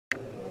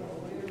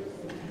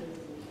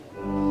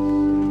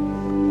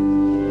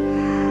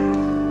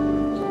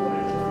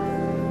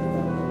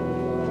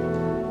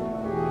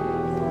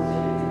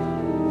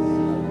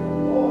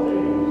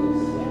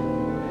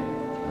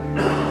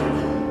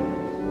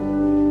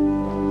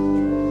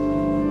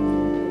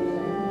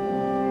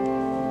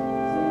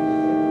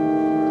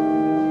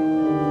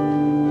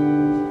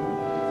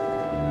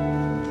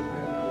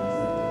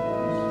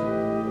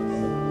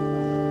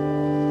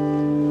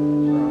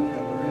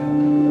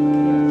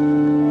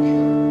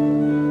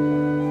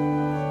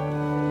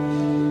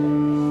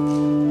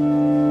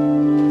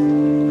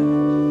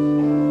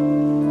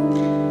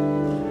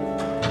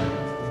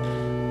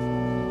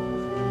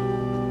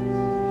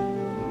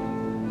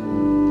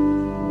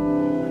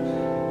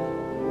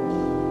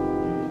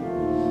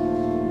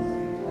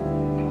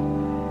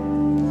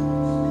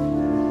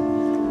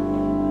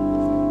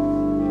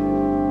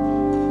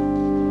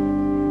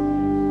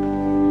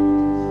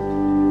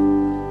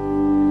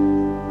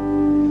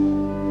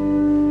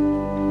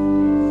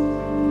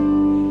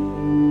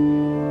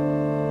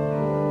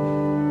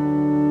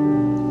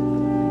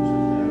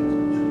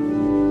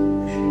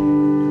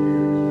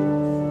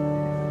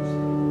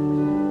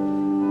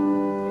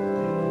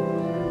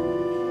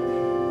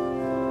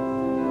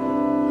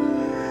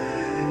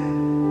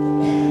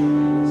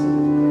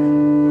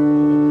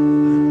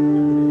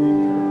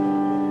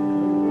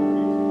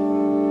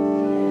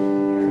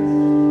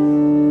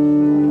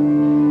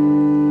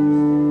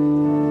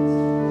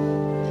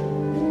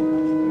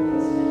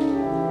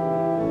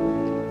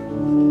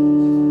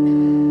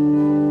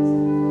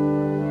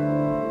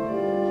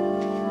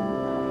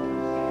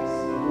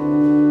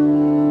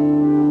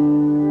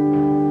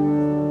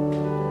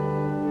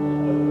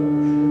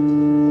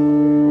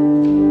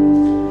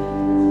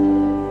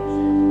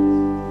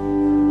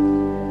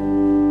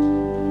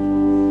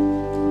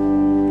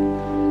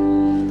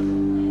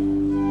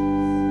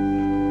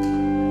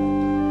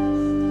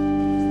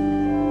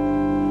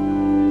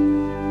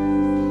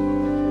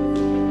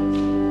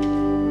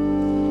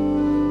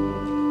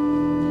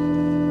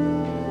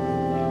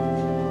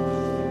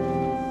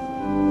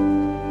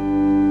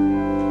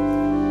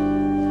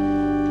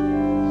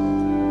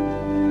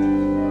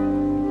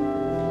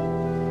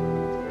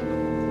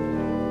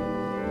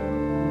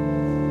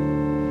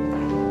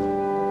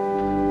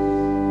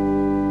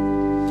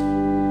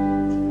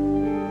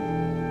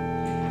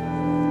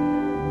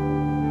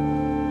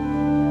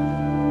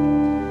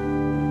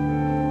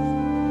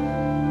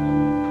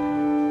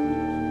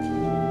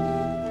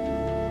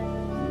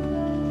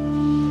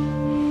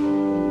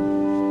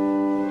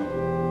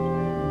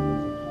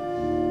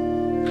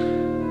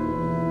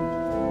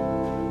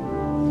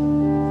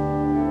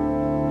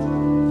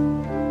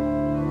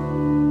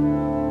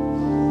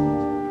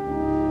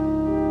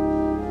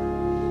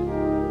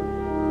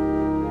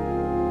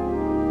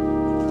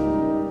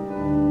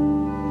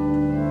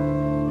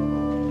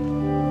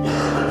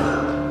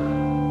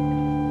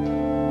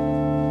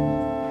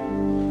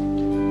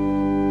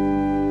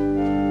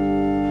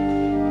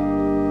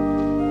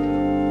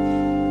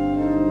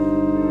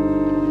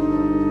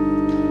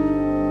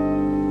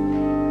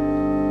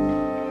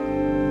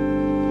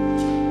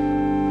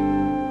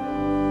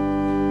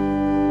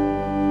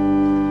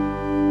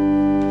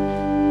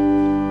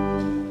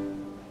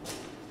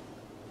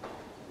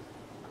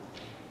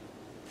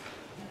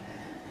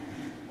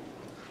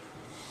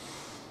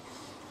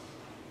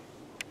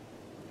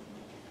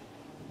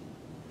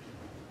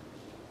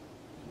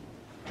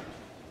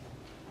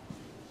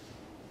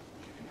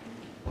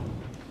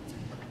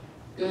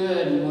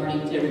Good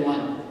morning to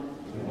everyone.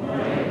 Good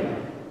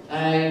morning.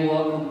 I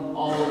welcome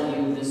all of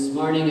you this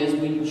morning as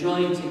we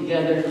join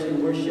together to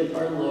worship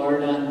our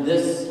Lord on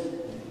this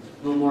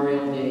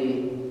Memorial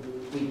Day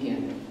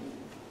weekend.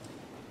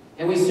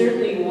 And we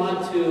certainly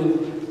want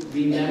to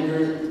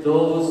remember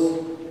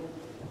those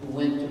who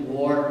went to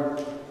war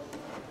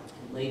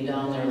and laid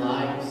down their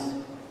lives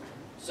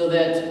so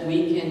that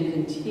we can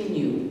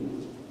continue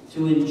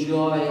to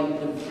enjoy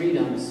the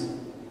freedoms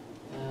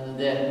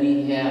that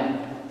we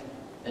have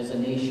as a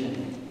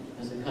nation,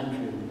 as a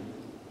country.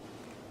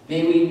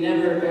 May we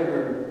never,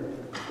 ever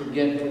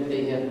forget what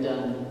they have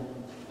done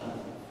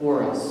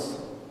for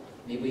us.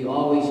 May we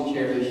always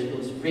cherish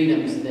those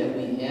freedoms that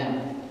we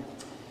have.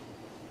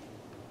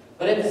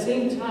 But at the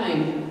same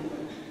time,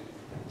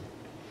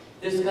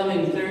 this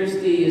coming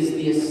Thursday is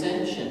the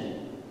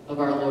ascension of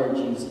our Lord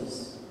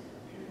Jesus.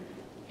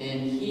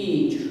 And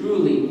He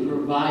truly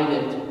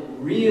provided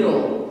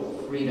real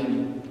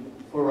freedom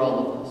for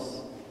all of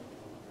us,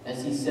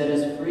 as He set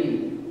us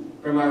free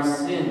from our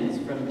sins,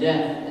 from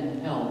death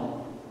and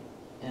hell,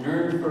 and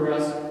earned for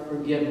us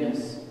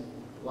forgiveness,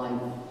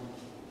 life,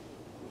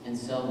 and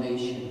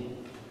salvation.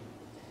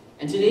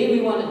 And today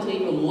we want to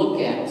take a look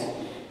at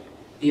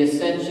the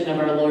ascension of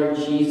our Lord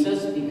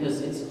Jesus,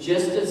 because it's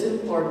just as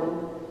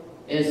important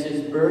as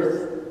His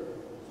birth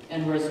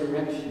and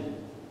resurrection,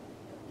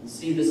 and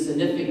see the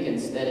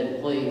significance that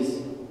it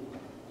plays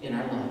in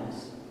our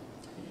lives.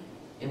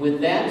 And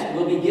with that,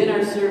 we'll begin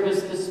our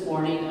service this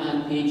morning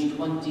on page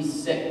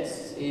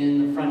 26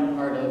 in the front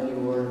part of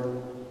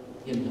your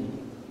hymnal.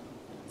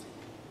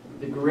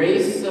 The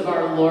grace of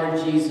our Lord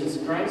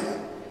Jesus Christ,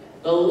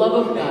 the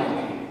love of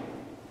God,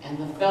 and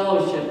the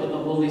fellowship of the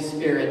Holy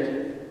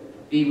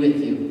Spirit be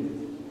with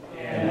you.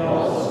 And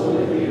also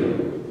with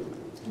you.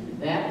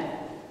 With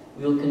that,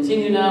 we'll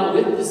continue now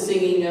with the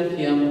singing of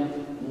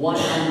hymn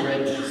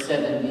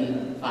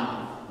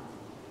 175.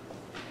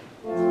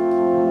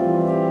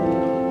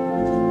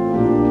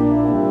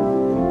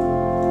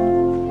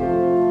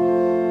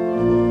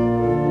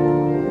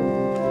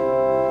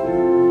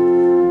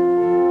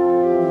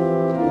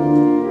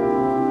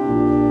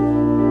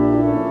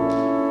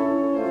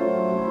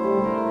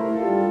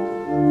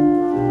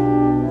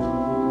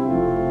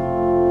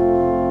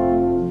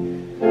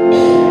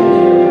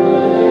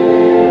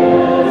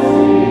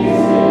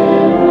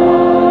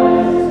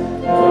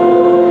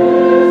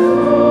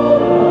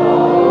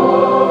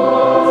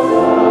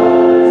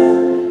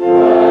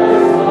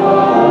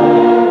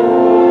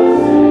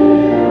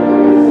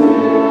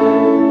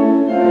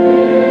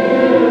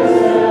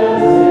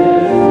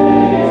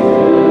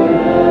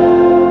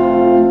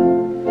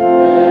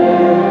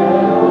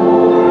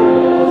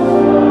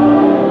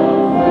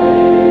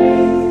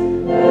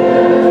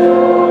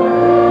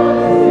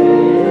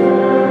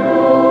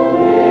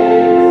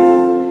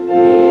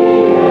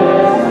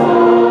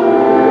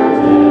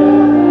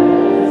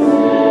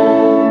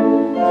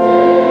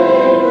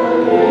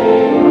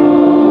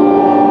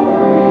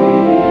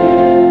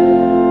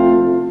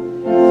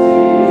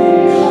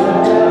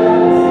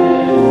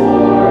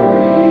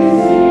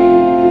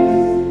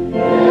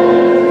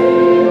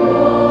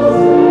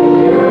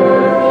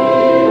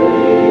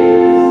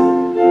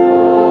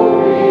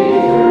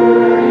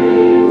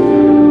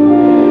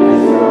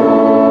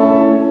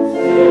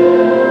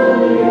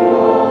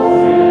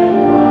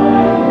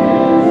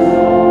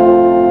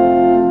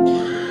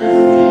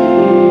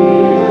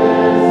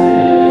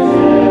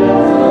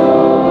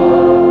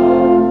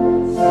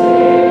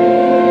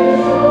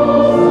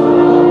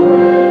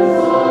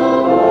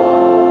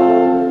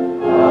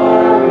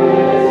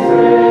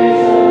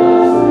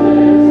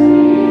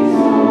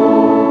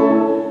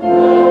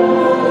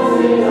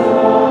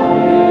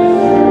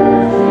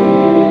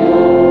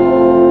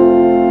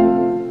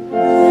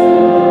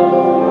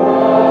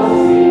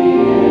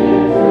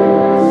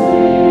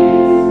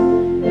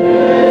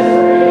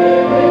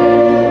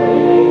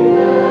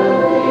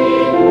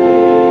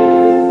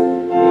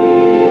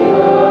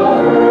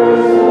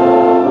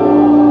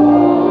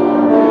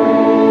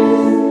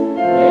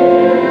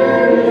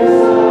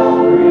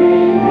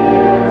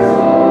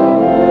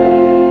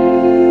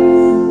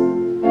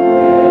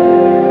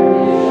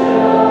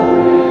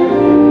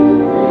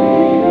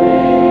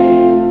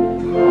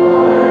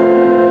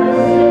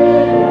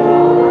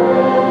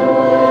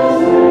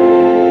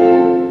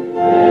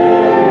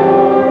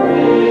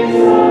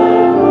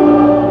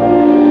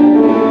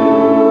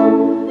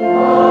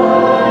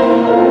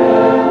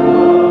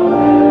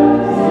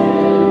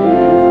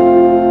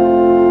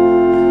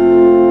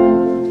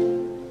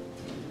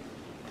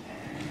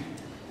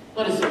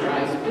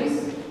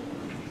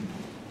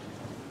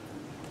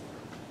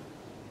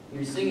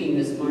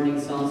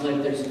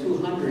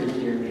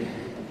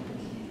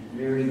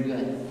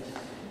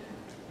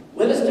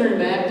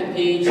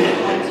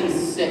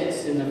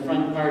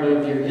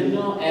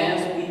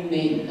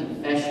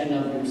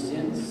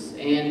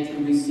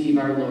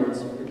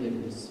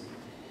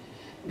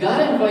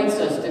 God invites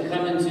us to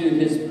come into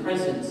His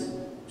presence,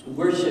 to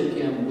worship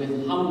Him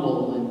with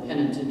humble and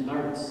penitent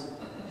hearts.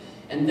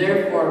 And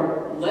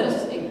therefore, let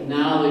us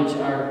acknowledge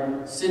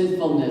our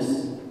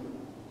sinfulness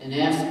and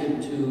ask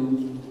Him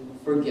to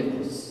forgive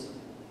us.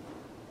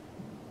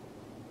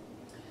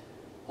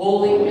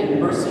 Holy and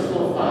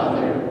merciful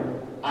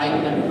Father, I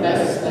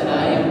confess that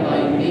I am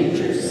by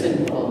nature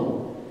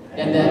sinful,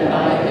 and that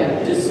I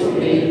have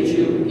disobeyed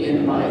you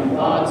in my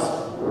thoughts,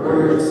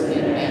 words,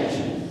 and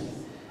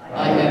actions.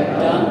 I have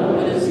done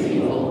what is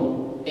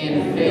evil,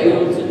 and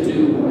failed to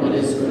do what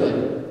is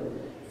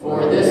good.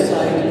 For this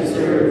I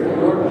deserve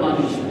your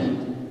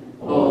punishment,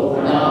 both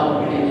now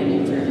and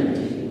in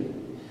eternity.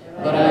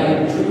 But I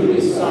am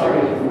truly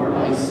sorry for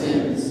my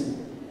sins,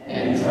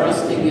 and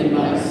trusting in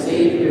my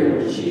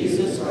Savior,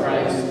 Jesus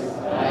Christ,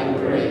 I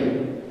pray.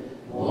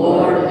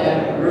 Lord,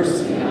 have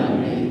mercy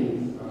on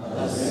me,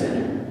 a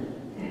sinner.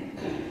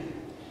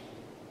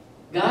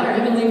 God, our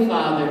Heavenly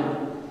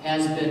Father,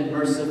 has been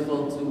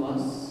merciful to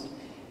us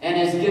and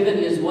has given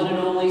His one and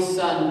only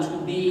Son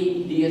to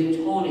be the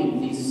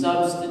atoning, the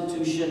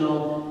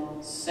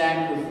substitutional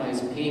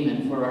sacrifice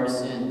payment for our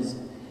sins.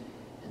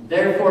 And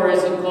therefore,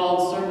 as a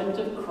called servant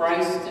of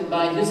Christ and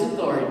by His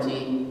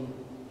authority,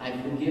 I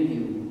forgive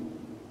you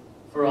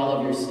for all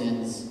of your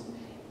sins.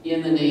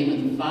 In the name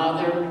of the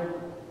Father,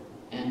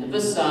 and of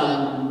the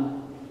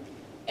Son,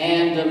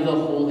 and of the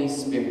Holy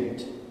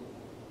Spirit.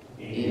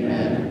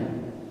 Amen.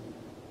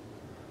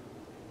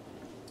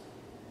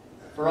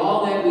 For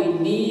all that we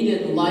need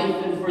in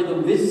life and for the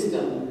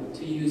wisdom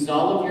to use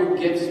all of your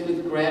gifts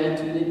with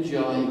gratitude and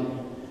joy,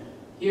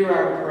 hear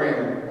our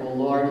prayer, O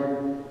Lord.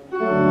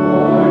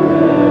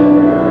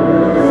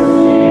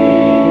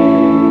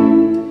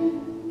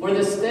 For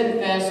the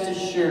steadfast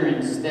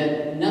assurance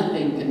that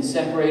nothing can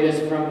separate us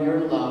from your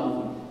love,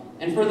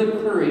 and for the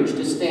courage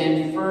to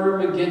stand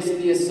firm against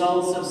the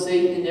assaults of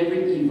Satan and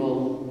every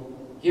evil,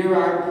 hear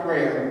our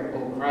prayer,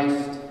 O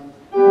Christ.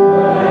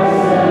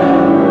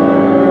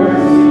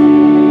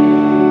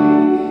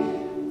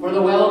 For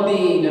the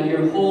well-being of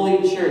your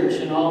holy church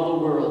and all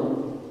the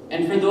world,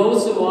 and for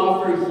those who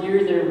offer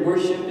here their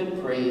worship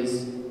and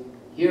praise,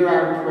 hear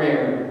our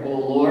prayer, O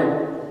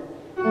Lord.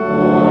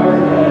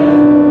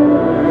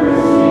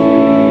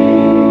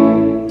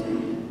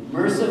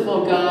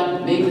 Merciful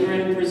God, maker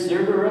and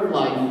preserver of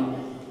life,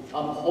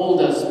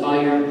 uphold us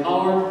by your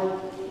power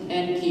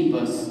and keep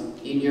us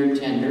in your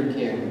tender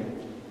care.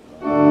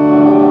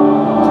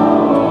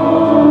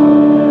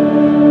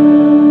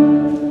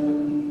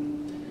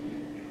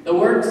 The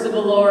works of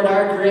the Lord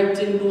are great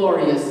and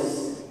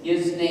glorious.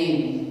 His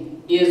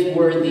name is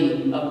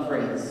worthy of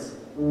praise.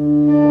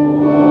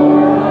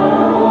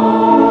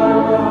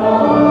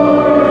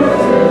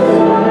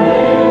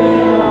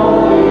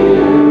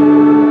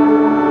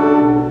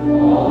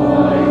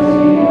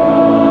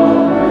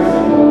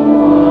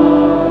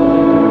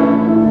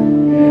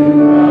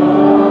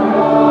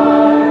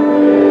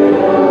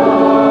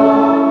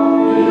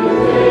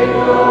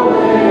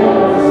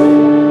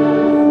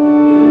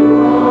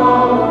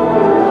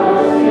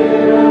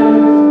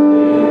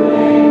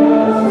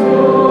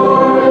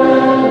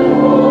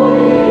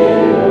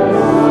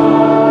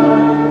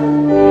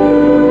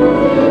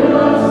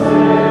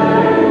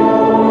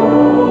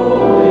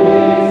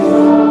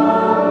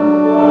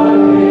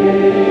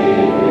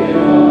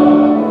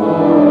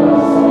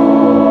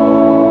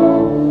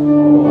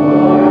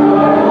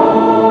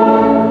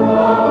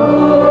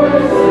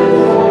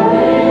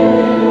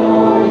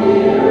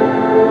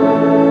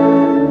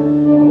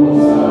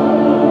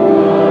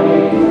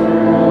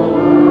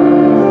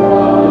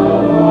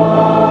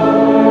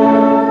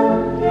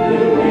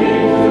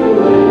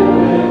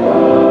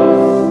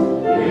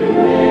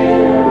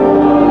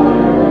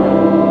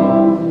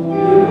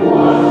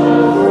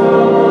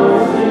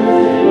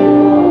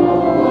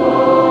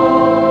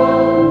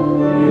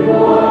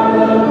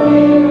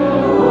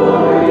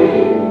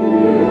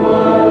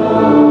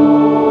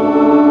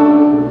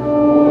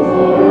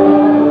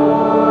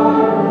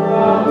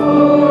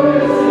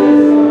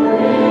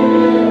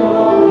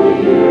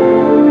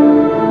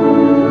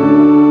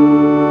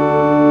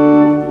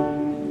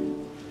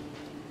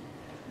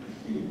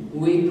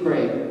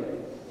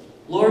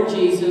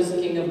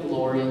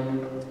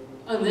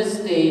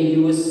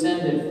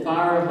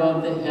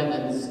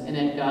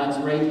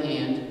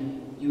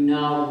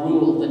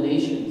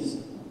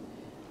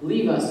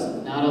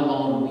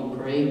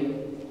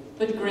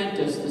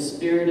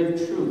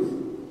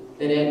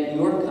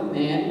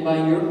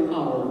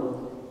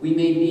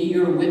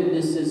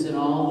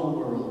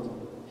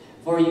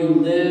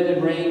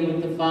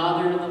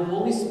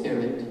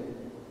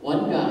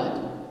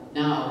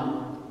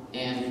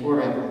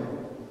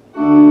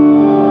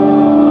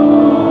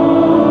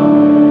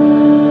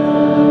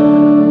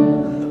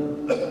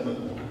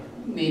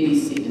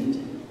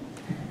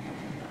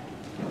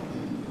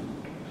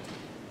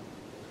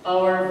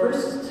 Our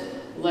first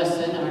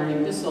lesson, our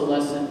epistle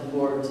lesson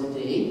for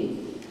today,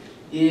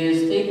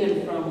 is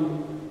taken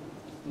from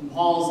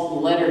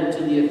Paul's letter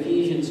to the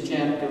Ephesians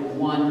chapter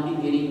 1,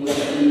 beginning with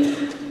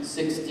the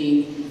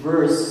 16th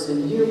verse.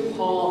 And here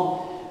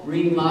Paul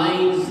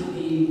reminds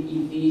the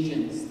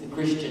Ephesians, the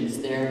Christians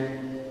there,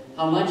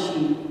 how much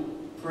he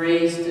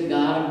prays to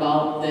God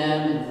about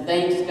them and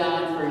thanks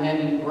God for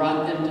having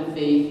brought them to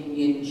faith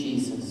in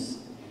Jesus.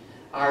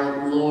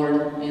 our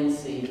Lord and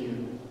Savior.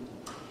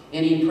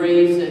 And he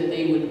prays that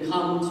they would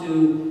come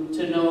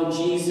to know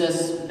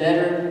Jesus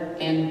better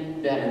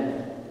and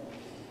better.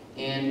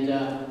 And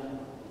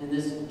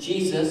this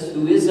Jesus,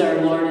 who is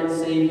our Lord and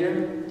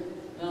Savior,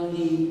 well,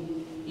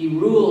 he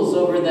rules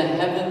over the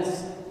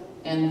heavens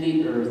and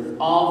the earth,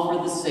 all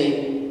for the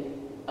sake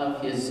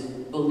of his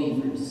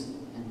believers.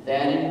 And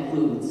that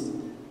includes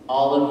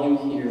all of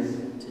you here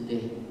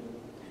today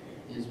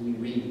as we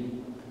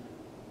read.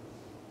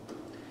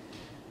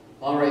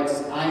 All right,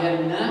 so I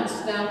have not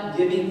stopped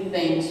giving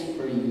thanks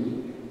for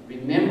you,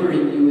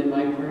 remembering you in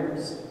my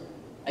prayers.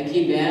 I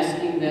keep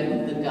asking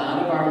that the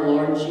God of our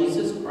Lord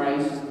Jesus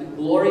Christ, the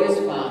glorious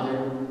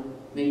Father,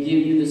 may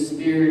give you the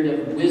spirit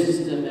of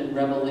wisdom and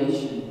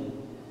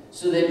revelation,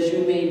 so that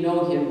you may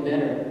know him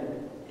better.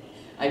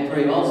 I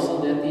pray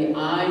also that the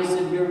eyes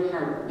of your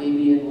heart may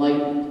be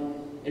enlightened,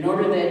 in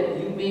order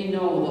that you may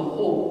know the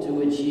hope to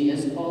which he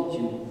has called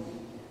you,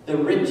 the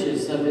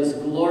riches of his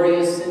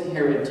glorious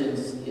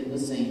inheritance in the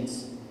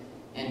saints,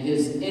 and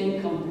his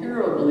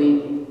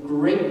incomparably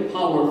great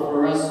power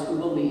for us who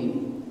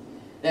believe.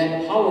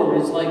 That power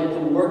is like the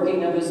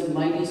working of his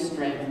mighty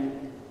strength,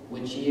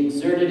 which he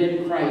exerted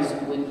in Christ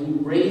when he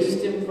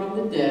raised him from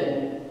the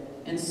dead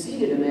and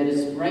seated him at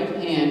his right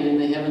hand in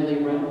the heavenly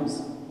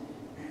realms,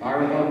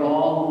 far above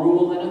all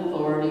rule and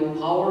authority,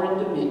 power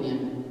and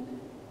dominion,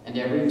 and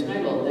every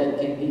title that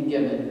can be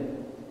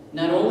given,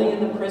 not only in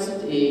the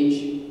present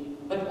age,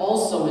 but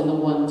also in the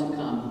one to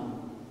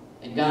come.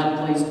 And God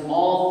placed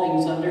all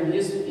things under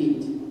his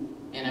feet,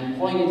 and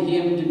appointed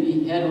him to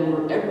be head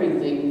over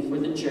everything for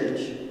the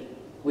church,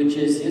 which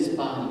is his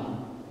body,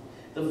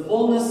 the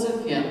fullness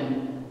of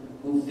him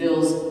who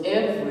fills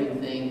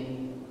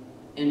everything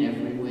in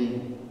every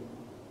way.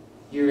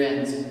 Here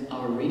ends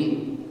our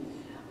reading.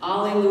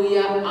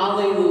 Alleluia,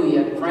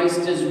 alleluia. Christ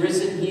is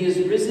risen. He is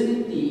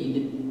risen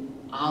indeed.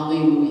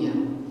 Alleluia.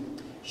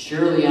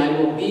 Surely I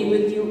will be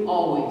with you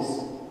always,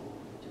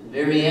 to the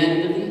very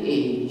end of the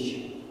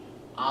age.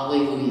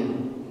 Alleluia.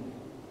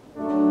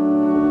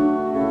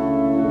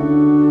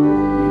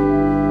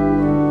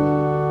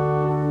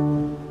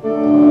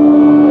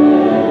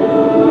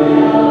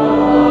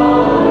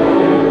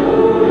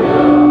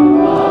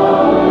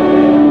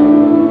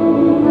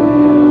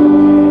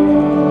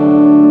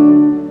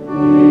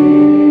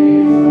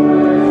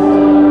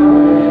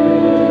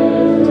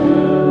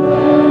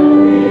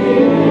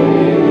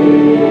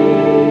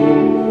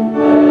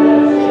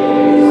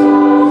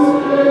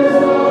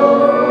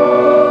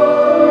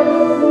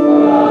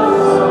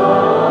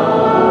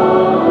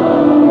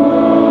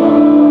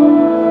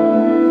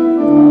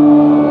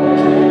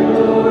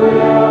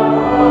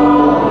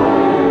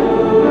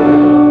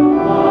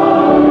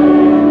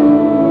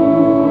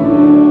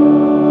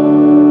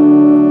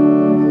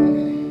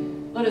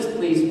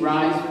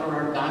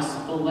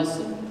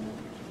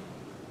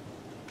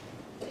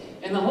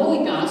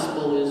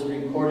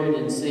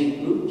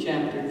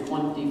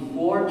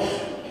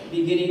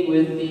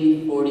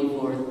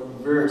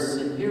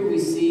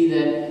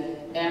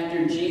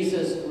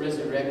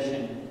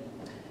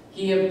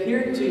 He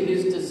appeared to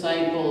his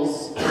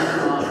disciples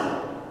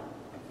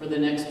for the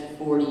next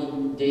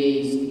 40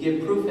 days to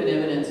give proof and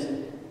evidence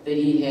that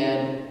he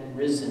had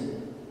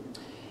risen.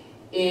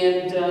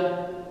 And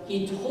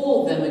he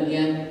told them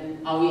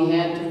again how he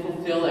had to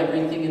fulfill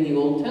everything in the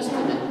Old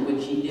Testament,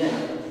 which he did.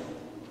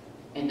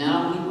 And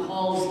now he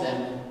calls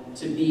them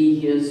to be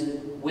his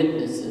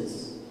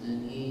witnesses.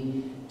 And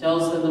he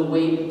tells them to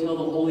wait until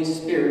the Holy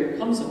Spirit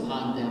comes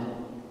upon them.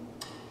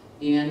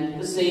 And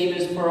the same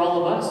is for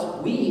all of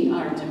us. We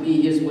are to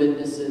be his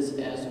witnesses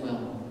as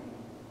well.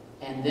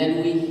 And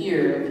then we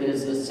hear of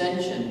his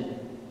ascension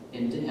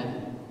into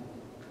heaven.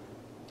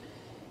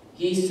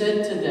 He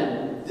said to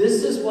them,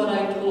 "This is what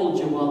I told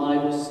you while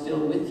I was still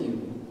with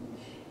you.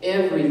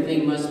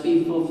 Everything must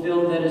be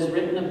fulfilled that is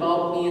written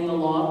about me in the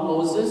law of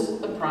Moses,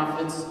 the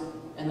prophets,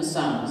 and the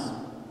Psalms."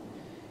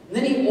 And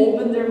then he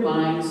opened their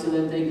minds so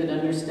that they could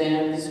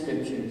understand the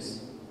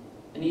scriptures.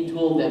 And he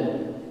told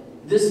them,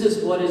 "This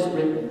is what is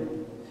written,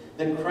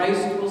 that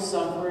Christ will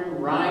suffer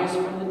and rise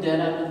from the dead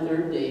on the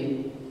third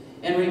day,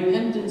 and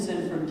repentance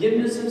and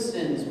forgiveness of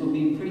sins will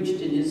be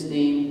preached in his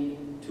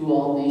name to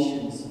all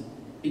nations,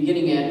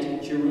 beginning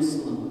at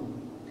Jerusalem.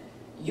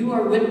 You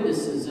are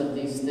witnesses of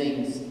these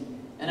things,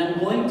 and I'm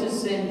going to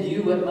send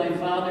you what my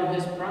Father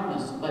has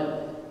promised,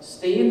 but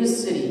stay in the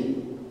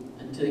city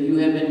until you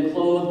have been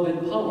clothed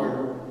with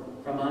power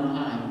from on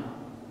high."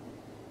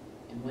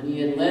 And when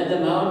he had led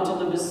them out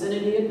to the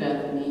vicinity of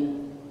Bethany,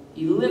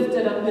 he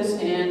lifted up his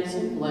hands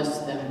and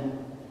blessed them.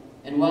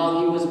 And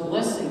while he was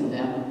blessing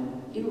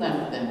them, he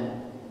left them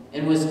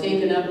and was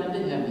taken up into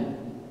heaven.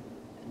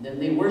 And then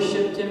they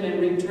worshipped him and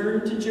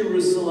returned to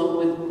Jerusalem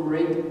with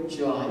great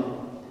joy.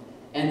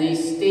 And they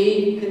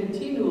stayed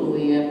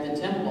continually at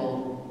the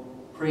temple,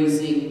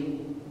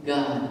 praising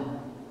God,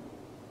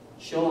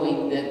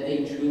 showing that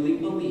they truly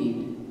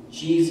believed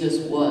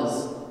Jesus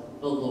was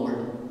the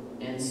Lord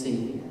and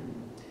Savior.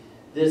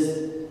 This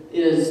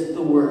is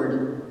the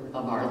word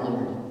of our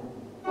Lord.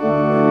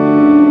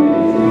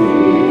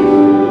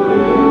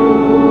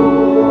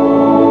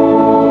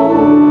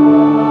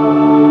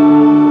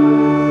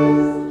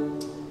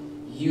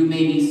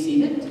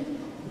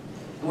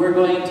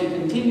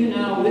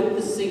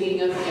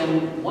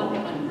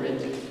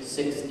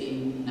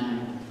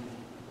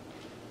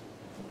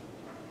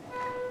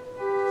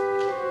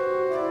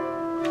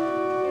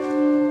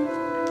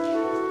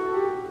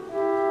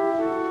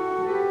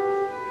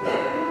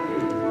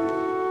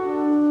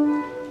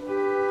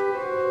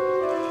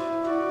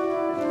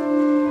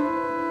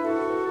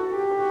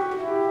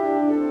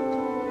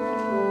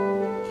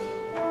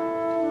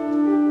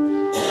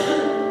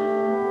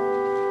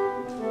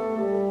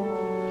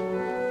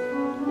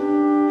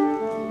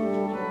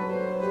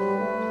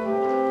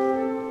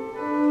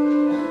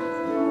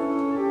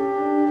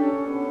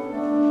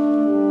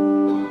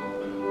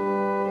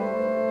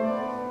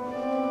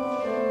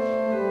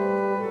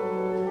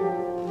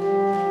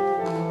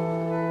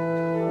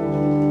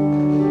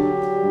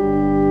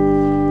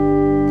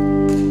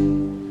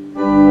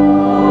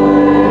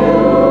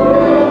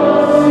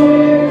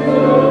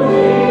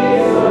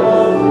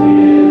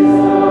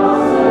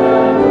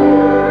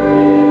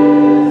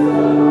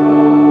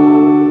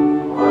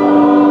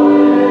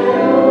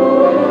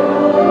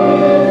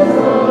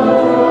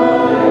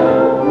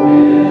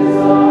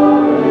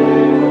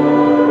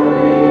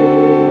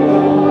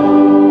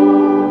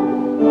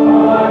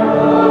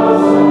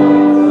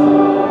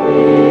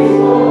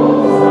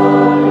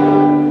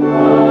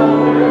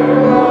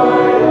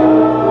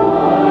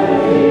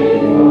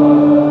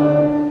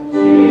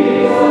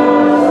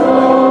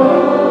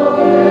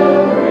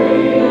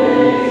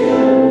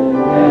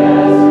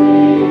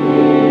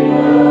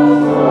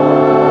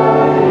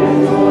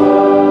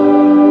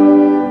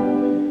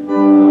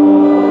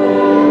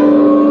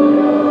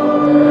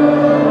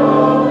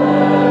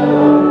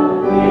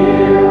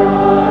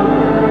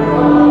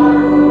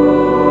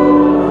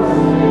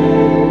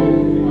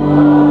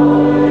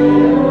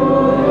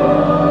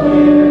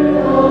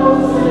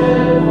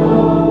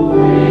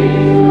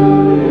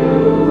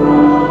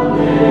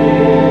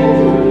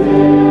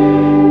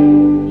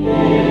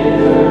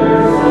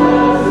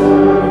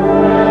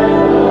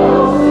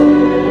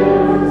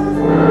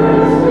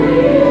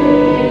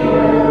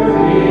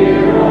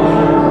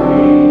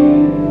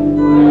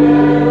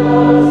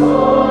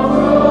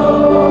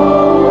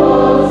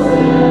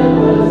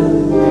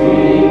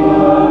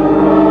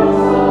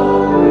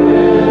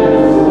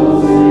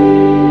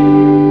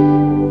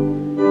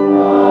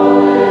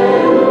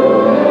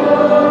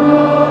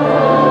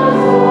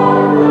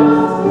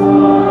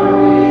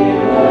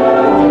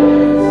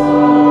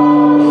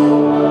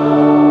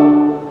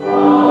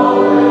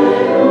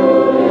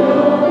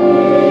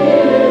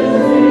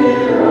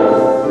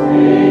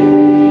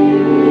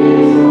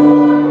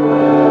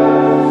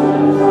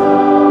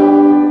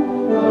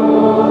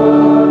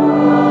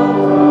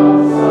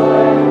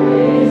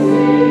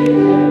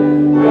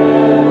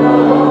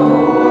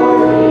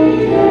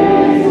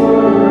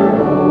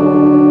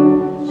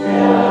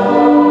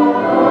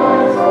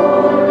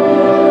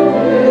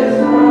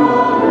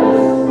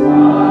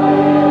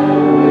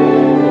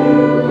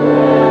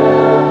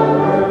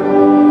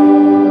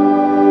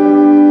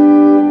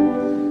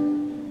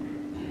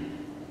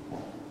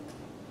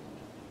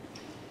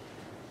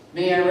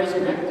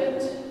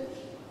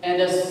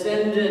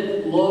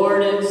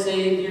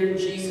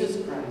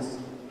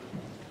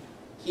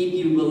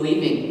 you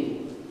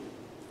believing,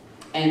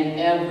 and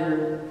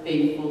ever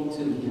faithful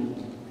to him.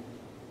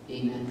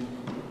 Amen.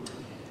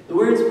 The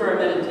words for our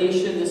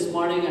meditation this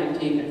morning are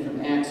taken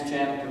from Acts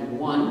chapter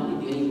 1,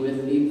 beginning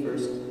with the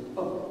first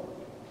book.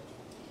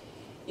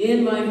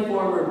 In my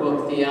former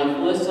book,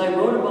 Theophilus, I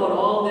wrote about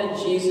all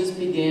that Jesus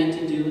began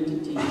to do and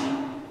to teach,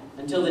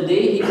 until the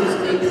day he was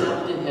taken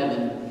up to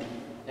heaven,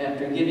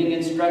 after giving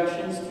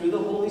instructions through the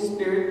Holy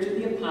Spirit to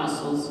the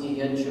apostles he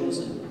had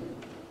chosen.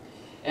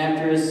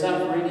 After his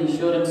suffering, he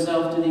showed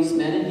himself to these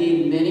men and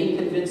gave many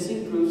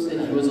convincing proofs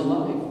that he was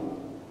alive.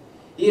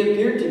 He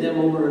appeared to them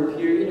over a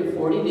period of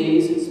 40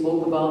 days and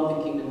spoke about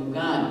the kingdom of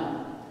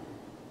God.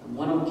 On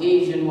one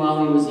occasion,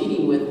 while he was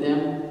eating with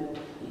them,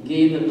 he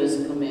gave them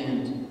this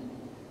command: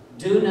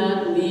 "Do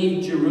not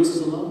leave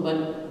Jerusalem,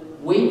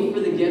 but wait for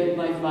the gift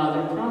my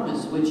Father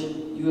promised, which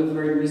you have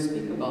heard me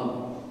speak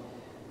about.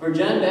 For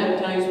John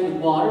baptized with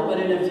water, but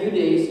in a few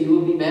days you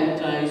will be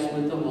baptized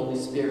with the Holy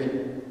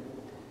Spirit."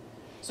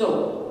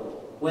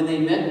 So, when they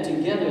met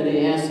together,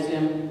 they asked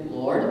him,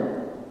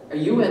 "Lord, are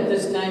you at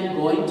this time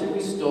going to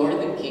restore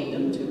the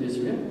kingdom to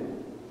Israel?"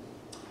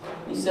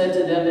 He said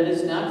to them, "It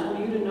is not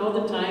for you to know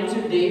the times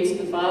or dates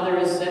the Father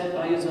has set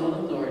by his own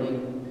authority,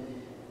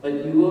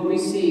 but you will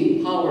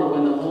receive power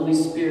when the Holy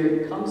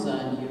Spirit comes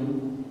on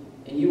you,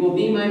 and you will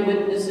be my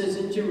witnesses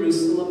in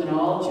Jerusalem and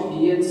all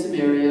Judea and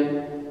Samaria,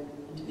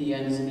 and to the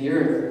ends of the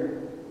earth."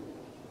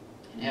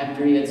 And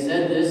after he had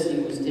said this, he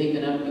was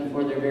taken up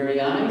before their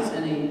very eyes,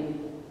 and a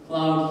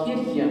cloud hid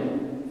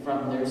him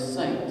from their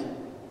sight.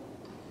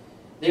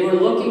 They were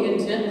looking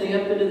intently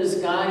up into the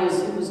sky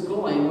as he was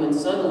going, when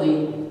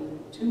suddenly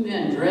 2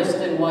 men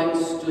dressed in white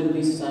stood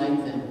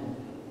beside them.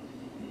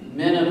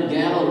 "Men of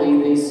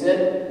Galilee," they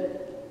said,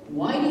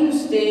 "why do you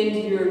stand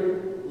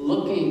here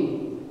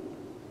looking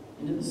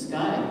into the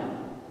sky?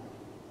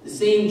 The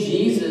same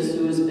Jesus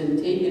who has been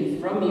taken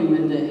from you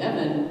into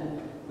heaven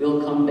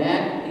will come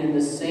back in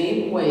the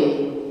same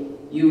way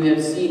you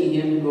have seen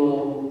him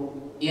go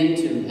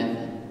into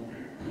heaven."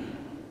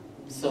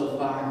 So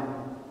far,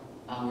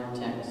 our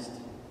text.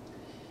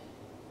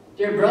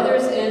 Dear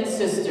brothers and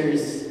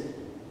sisters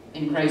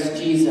in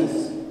Christ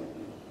Jesus,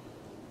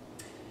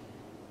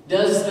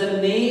 does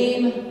the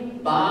name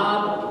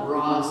Bob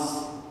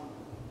Ross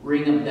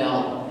ring a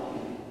bell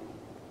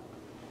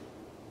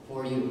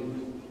for you?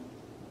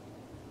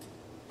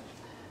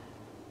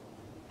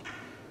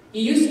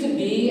 He used to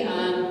be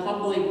on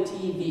public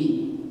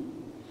TV,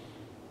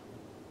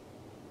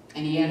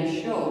 and he had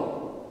a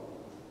show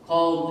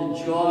called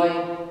The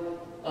Joy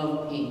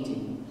of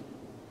Painting.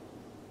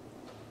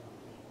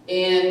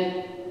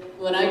 And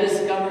when I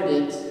discovered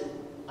it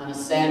on a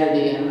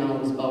Saturday, I don't know,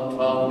 it was about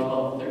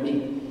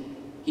 12:30,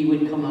 he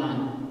would come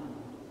on.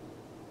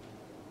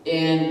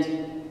 And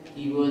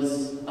he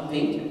was a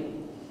painter.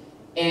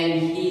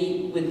 And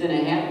he, within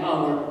a half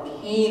hour,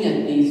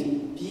 painted these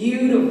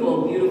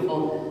beautiful,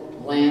 beautiful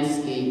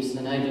landscapes.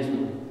 And I just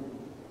went,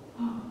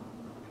 oh.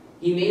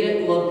 He made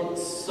it look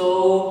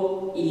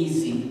so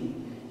easy.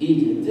 He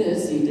did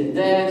this, he did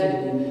that,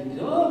 and he said,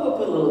 "Oh, we'll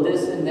put a little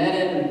this and that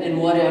in, and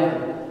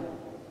whatever."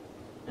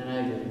 And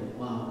I did,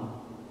 wow.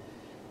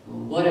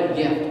 What a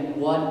gift,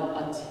 what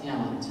a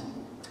talent.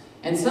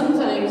 And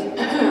sometimes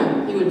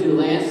he would do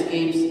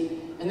landscapes,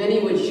 and then he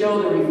would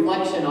show the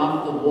reflection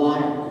off the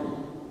water.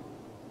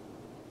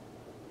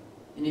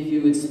 And if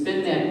you would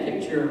spin that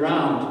picture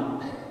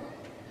around,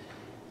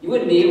 you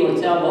wouldn't be able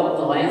to tell what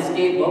the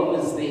landscape, what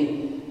was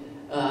the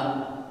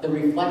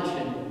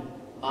reflection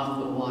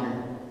off the water.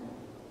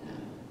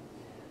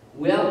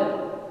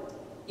 Well,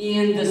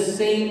 in the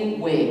same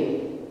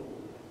way,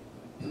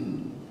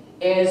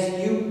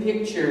 as you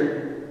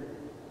picture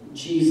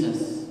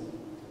Jesus,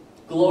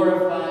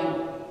 glorified,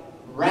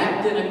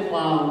 wrapped in a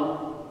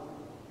cloud,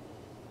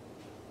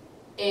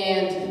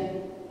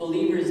 and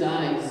believers'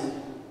 eyes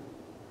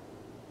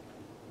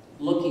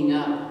looking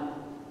up,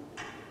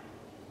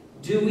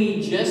 do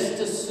we just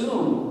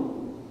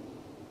assume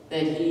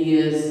that he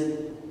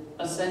is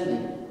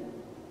ascending?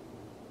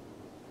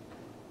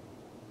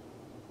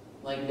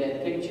 Like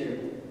that picture,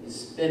 you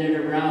spin it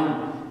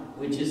around,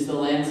 which is the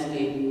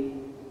landscape,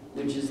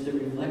 which is the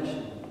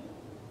reflection.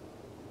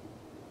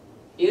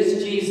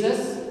 Is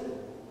Jesus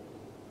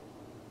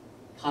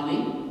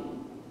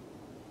coming,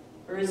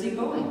 or is he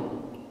going?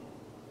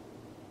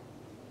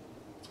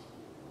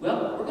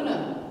 Well, we're going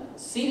to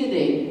see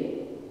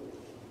today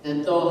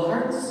that though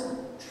hearts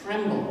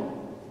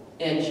tremble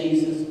at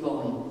Jesus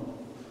going,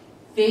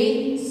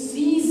 faith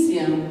sees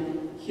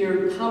him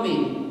here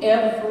coming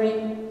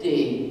every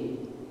day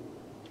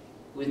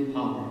with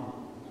power.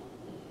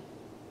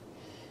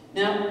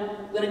 Now,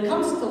 when it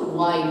comes to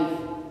life,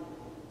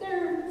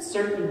 there are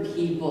certain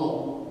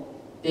people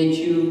that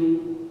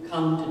you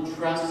come to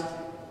trust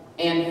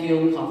and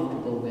feel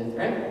comfortable with,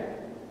 right?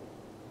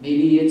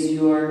 Maybe it's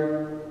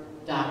your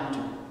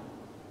doctor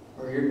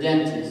or your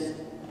dentist,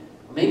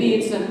 or maybe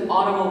it's an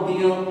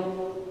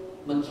automobile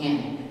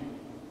mechanic,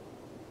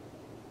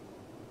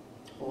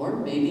 or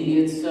maybe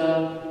it's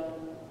a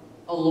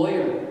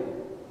lawyer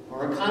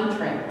or a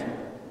contractor.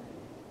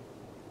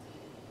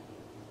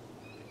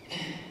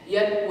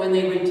 Yet when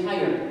they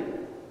retire,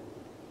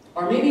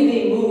 or maybe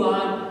they move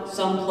on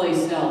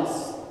someplace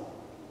else,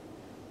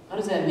 how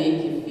does that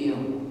make you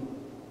feel?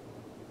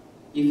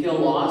 You feel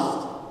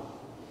lost?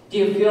 Do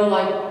you feel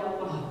like,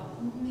 oh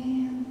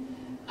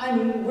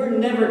man, we're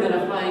never going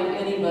to find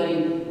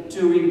anybody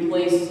to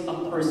replace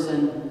a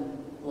person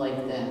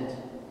like that?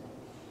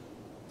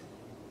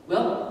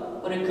 Well,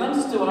 when it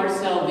comes to our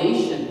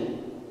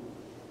salvation,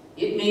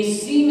 it may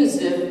seem as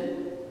if,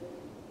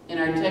 in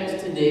our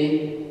text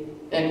today,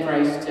 that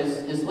Christ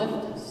has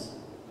left us.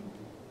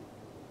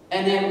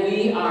 And that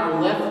we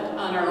are left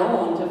on our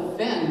own to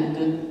fend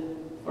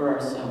for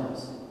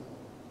ourselves.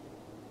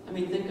 I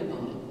mean, think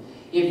about it.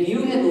 If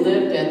you had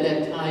lived at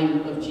that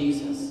time of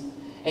Jesus,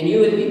 and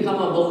you had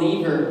become a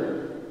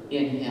believer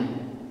in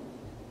Him,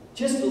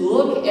 just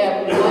look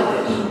at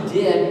what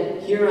He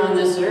did here on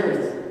this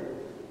earth.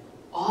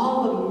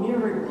 All the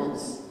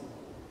miracles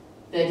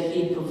that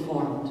He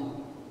performed.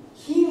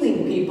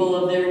 Healing people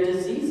of their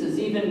diseases,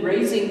 even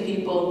raising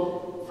people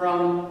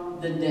from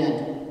the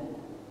dead.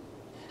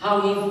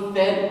 How He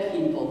fed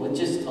people with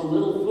just a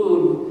little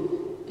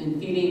food and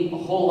feeding a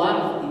whole lot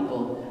of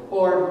people,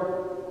 or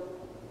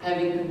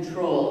having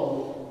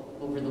control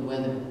over the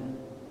weather.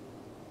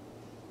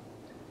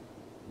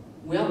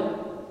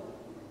 Well,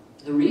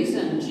 the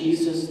reason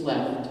Jesus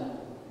left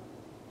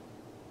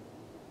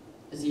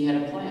is He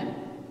had a plan.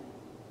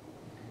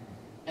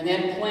 And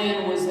that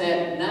plan was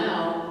that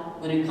now,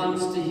 when it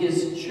comes to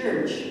His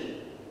church,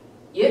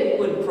 it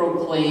would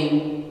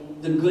proclaim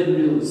the good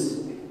news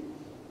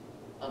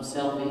of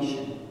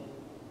salvation.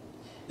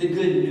 The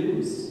good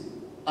news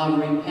of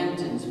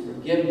repentance,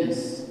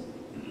 forgiveness,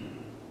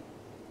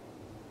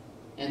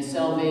 and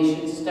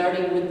salvation,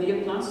 starting with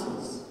the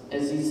apostles,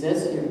 as He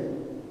says here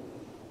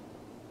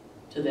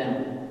to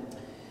them.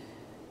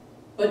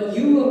 But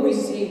you will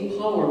receive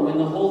power when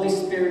the Holy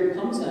Spirit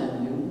comes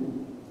on you,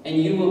 and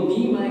you will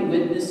be my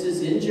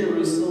witnesses in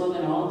Jerusalem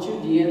and all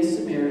Judea and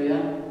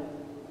Samaria,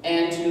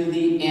 and to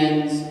the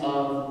ends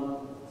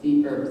of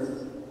the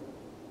earth.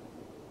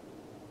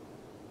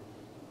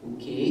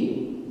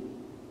 Okay.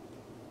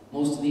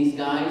 Most of these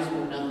guys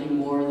were nothing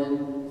more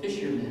than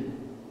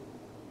fishermen.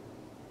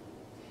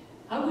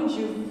 How would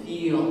you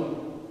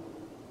feel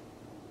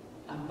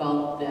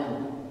about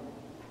them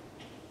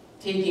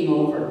taking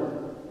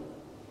over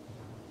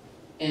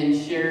and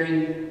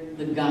sharing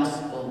the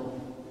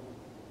gospel?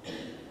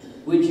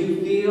 Would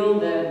you feel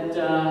that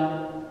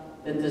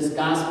this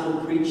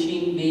gospel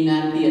preaching may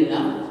not be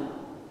enough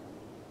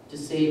to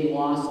save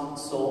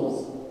lost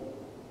souls?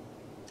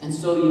 And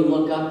so you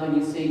look up and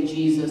you say,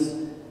 Jesus,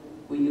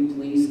 will you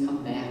please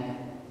come back?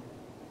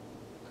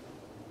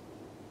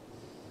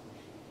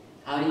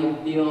 How do you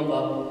feel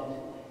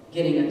about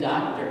getting a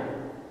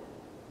doctor,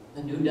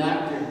 a new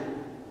doctor,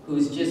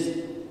 who's just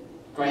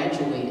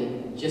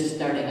graduated, just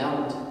starting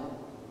out?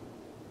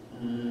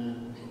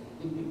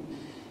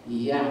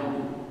 Yeah.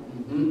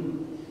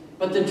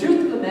 But the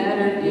truth of the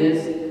matter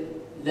is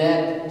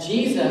that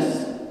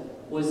Jesus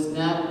was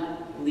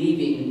not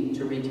leaving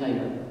to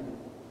retire.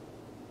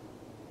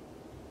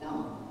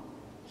 No.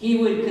 He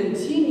would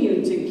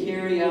continue to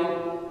carry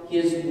out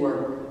His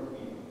work.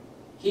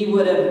 He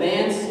would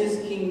advance His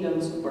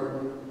kingdom's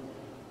work.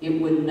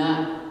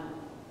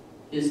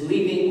 His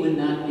leaving would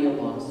not be a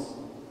loss.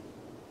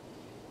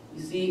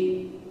 You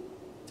see,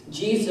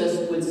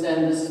 Jesus would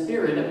send the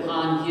Spirit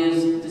upon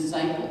His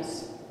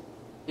disciples,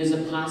 His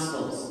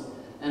apostles.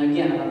 And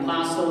again, an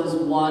apostle is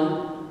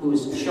one who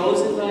is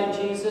chosen by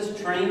Jesus,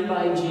 trained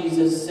by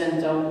Jesus,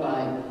 sent out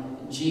by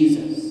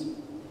Jesus.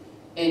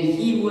 And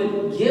He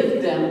would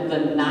give them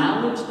the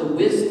knowledge, the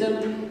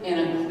wisdom, and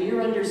a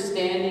clear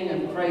understanding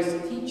of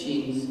Christ's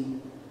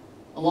teachings,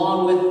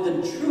 along with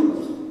the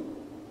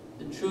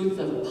truth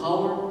of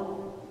power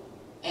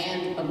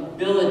and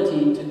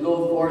ability to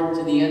go forth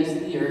to the ends of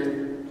the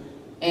earth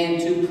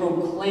and to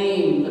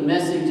proclaim the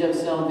message of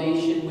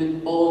salvation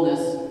with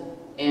boldness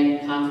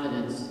and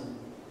confidence.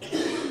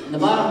 And the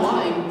bottom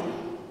line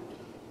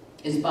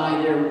is,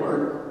 by their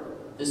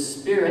work, the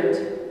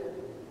Spirit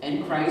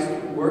and Christ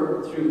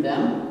work through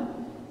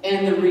them,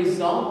 and the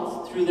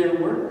result through their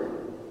work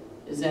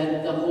is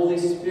that the Holy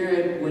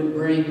Spirit would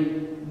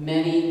bring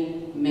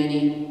many,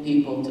 many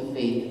people to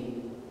faith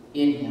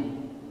in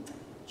Him,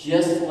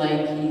 just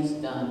like He's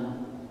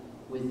done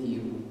with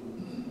you.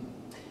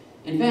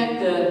 In fact,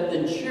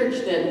 the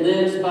church that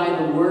lives by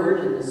the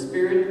Word and the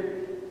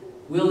Spirit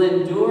will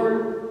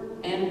endure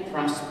and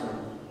prosper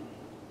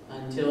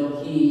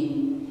until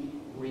He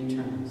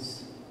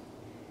returns.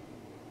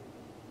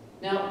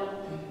 Now,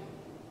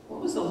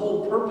 what was the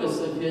whole purpose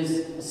of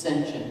His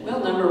ascension? Well,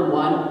 number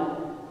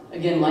one,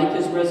 again, like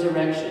His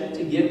resurrection,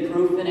 to give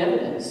proof and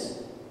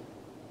evidence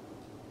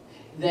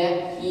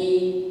that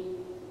He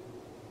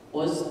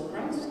was the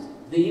Christ,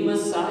 the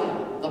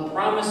Messiah, the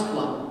promised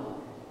one.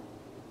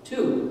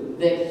 Two,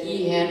 that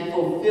He had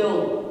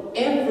fulfilled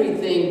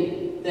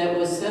everything that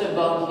was said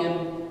about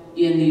Him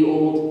in the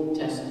Old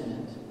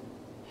Testament.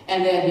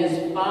 And that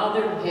His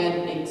Father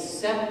had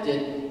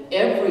accepted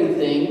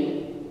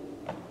everything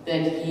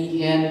that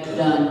He had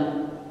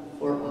done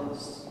for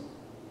us.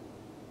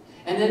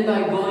 And then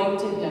by going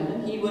to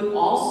heaven, he would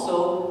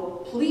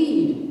also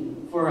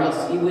plead for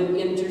us. He would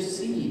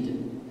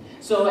intercede.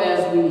 So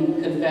as we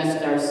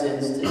confessed our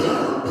sins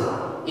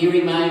today, he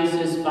reminds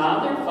his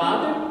Father,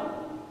 Father,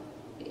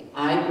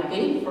 I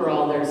paid for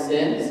all their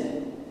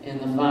sins. And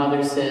the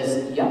Father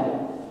says,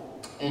 yep.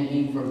 And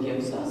he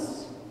forgives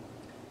us.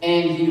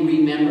 And he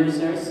remembers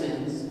our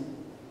sins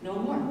no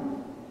more.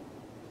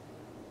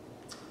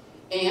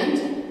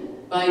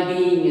 And by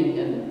being in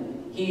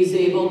heaven, he's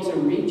able to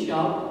reach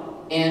out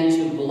and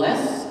to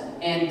bless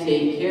and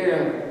take care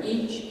of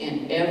each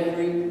and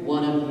every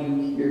one of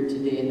you here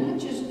today. And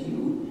not just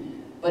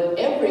you, but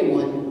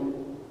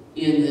everyone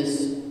in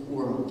this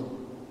world.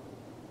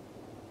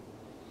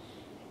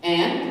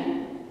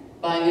 And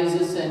by his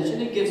ascension,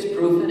 it gives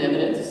proof and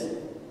evidence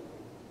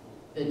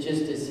that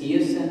just as he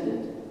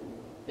ascended,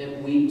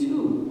 that we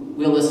too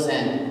will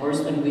ascend. Of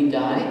course, when we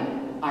die,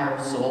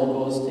 our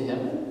soul goes to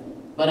heaven.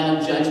 But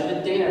on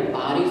Judgment Day, our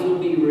bodies will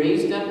be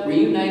raised up,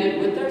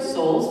 reunited with our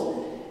souls,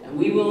 and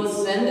we will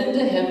ascend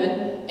into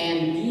heaven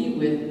and be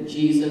with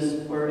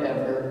Jesus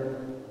forever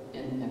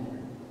and ever.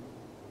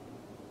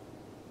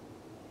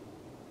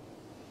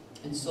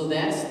 And so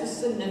that's the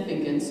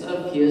significance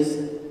of his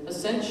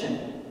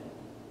ascension.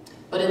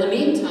 But in the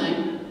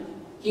meantime,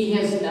 he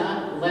has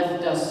not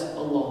left us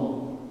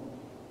alone.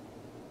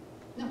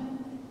 No.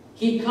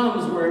 He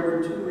comes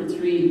wherever 2 or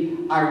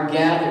 3 are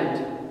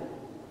gathered,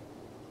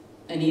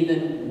 and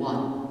even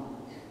one.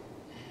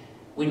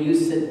 When you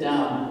sit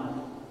down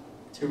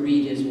to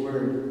read his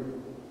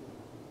word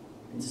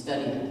and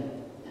study it,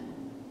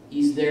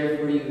 he's there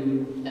for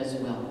you as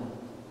well.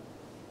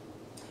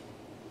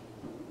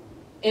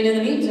 And in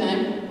the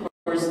meantime, of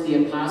course,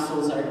 the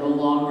apostles are no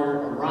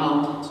longer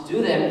around to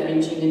do that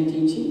preaching and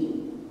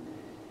teaching.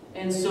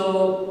 And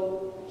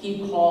so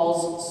he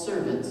calls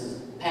servants,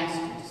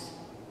 pastors,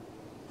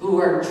 who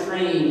are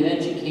trained,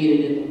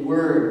 educated in the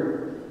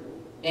Word,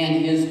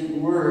 and his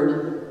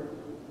Word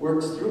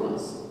works through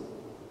us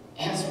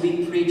as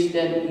we preach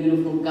that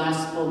beautiful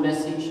gospel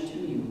message to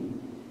you.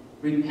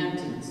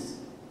 Repentance,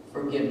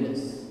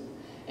 forgiveness,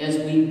 as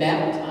we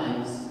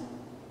baptize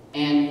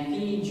and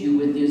feed you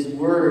with his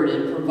Word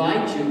and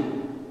provide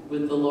you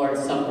with the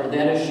Lord's Supper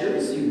that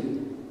assures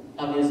you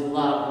of his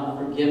love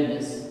and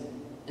forgiveness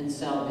and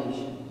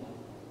salvation.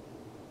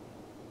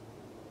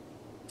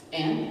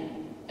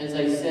 And, as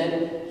I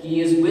said,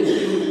 he is with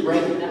you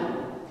right now.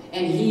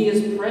 And he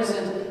is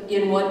present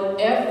in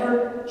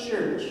whatever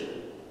church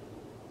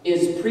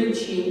is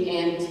preaching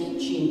and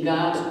teaching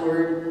God's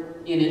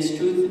Word in its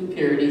truth and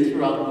purity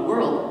throughout the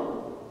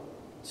world.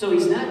 So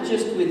he's not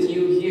just with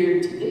you here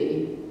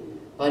today,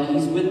 but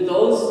he's with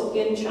those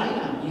in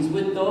China. He's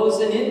with those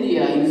in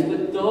India. He's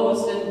with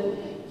those in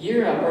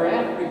Europe or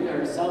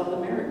Africa or South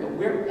America,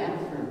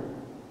 wherever.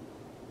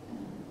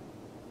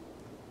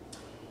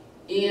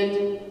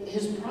 And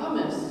his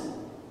promise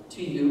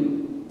to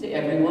you, to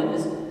everyone,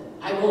 is,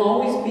 I will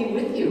always be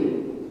with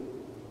you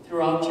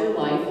throughout your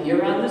life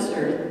here on this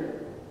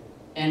earth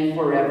and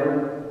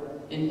forever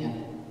in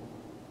heaven.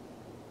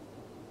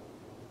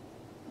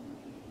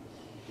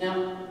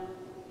 Now,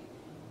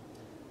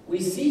 we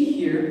see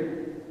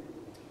here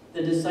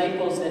the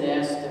disciples had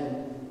asked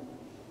him,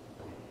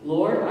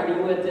 Lord, are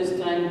you at this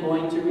time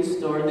going to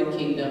restore the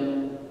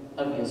kingdom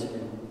of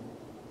Israel?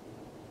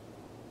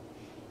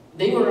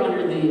 They were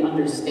under the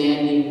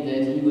understanding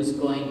that he was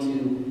going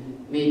to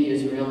make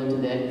Israel into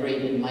that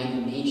great and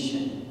mighty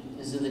nation,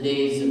 as in the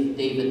days of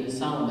David and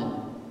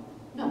Solomon.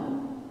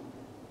 No.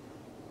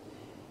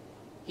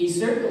 He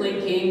certainly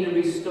came to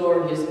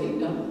restore his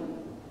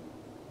kingdom,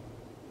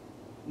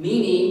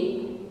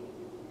 meaning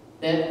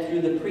that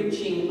through the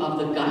preaching of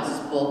the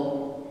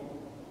gospel,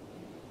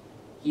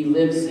 he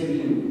lives in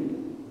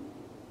you,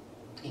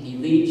 and he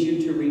leads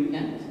you to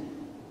repent,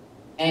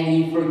 and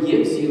he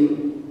forgives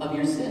you of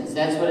your sins.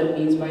 That's what it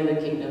means by the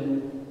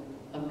kingdom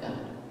of God.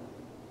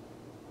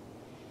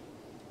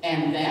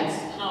 And that's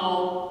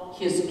how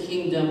his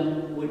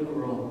kingdom would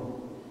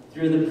grow,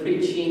 through the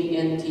preaching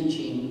and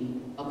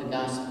teaching of the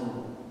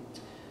gospel.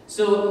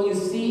 So you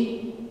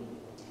see,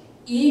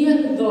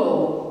 even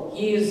though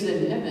he is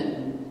in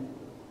heaven,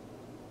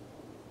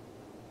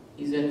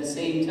 he's at the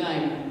same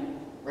time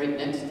right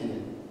next to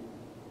you.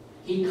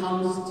 He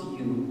comes to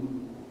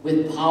you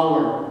with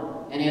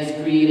power and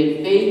has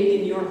created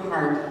faith in your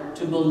heart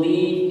to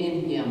believe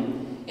in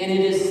him. And it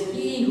is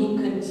he who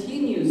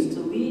continues to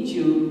lead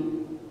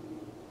you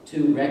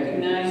to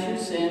recognize your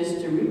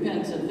sins, to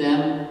repent of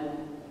them,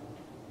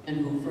 and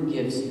who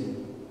forgives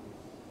you.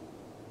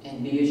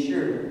 And be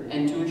assured,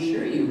 and to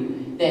assure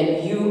you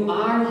that you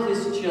are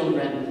his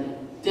children,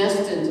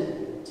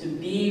 destined to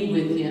be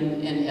with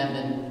him in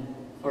heaven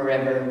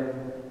forever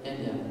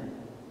and ever.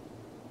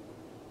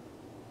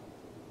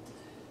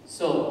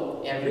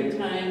 So, every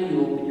time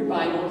you open your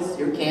Bibles,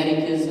 your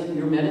catechism,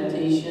 your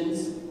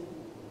meditations,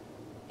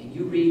 and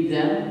you read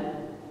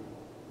them,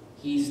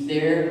 he's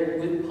there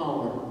with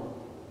power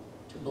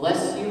to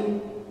bless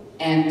you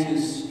and to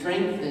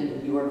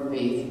strengthen your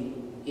faith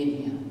in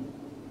him.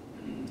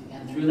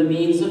 And through the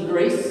means of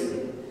grace,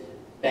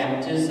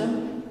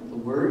 baptism, the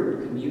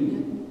Word,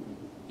 communion,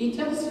 he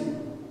tells you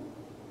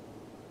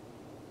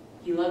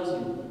he loves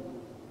you,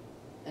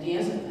 that he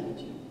hasn't left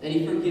you, that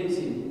he forgives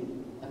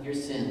you of your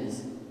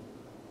sins.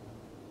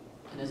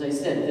 And as I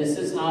said, this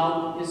is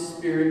how his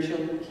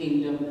spiritual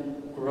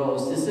kingdom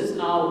grows. This is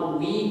how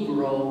we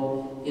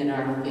grow in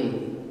our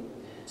faith.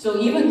 So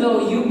even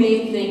though you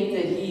may think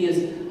that he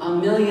is a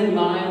million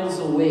miles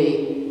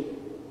away,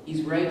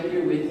 he's right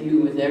here with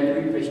you, with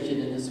every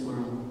Christian in this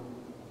world.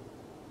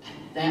 And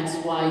that's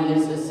why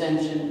his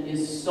ascension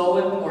is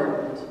so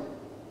important.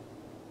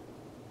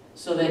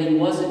 So that he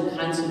wasn't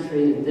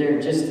concentrated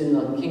there just in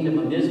the kingdom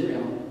of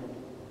Israel,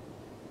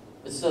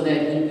 but so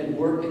that he could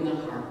work in the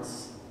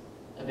hearts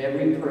of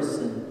every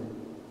person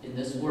in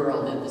this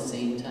world at the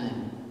same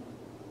time.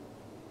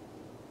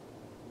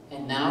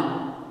 And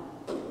now,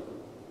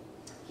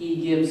 he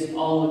gives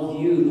all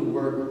of you the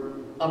work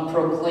of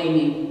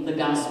proclaiming the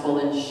gospel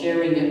and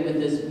sharing it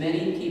with as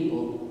many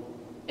people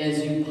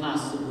as you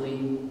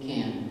possibly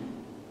can.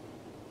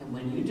 And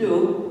when you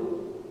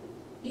do,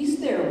 he's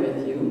there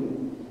with you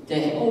to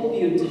help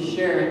you to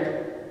share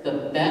it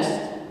the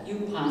best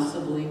you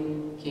possibly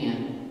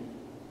can.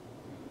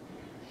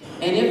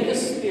 And if the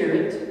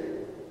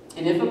Spirit,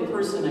 and if a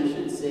person, I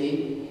should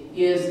say,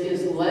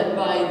 is led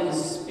by the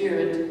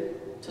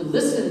Spirit to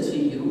listen to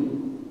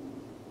you,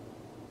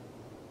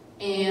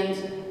 and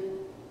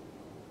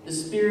the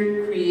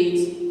Spirit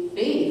creates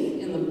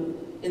faith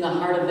in the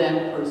heart of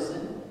that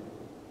person,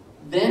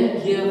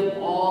 then give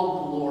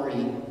all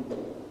glory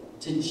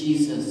to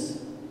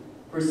Jesus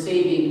for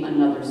saving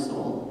another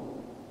soul.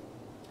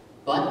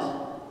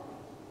 But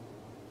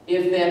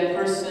if that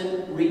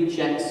person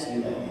rejects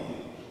you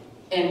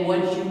and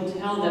what you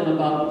tell them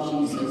about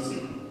Jesus,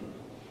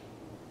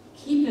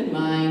 keep in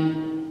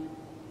mind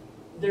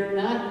they're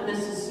not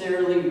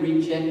necessarily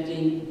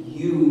rejecting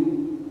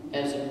you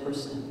as a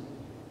person,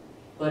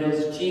 but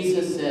as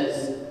Jesus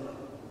says,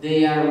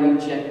 they are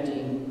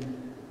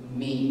rejecting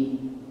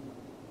me.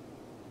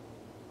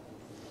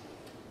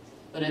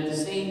 But at the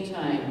same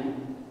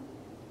time,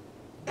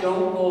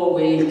 don't go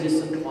away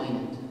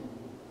disappointed.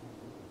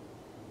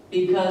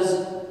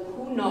 Because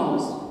who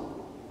knows,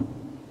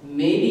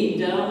 maybe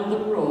down the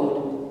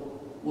road,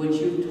 what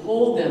you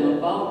told them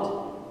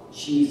about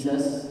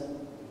Jesus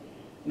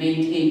may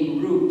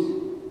take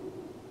root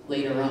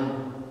later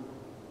on.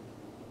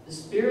 The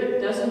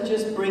Spirit doesn't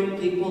just bring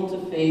people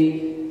to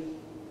faith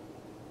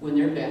when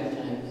they're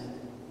baptized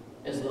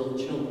as little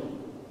children.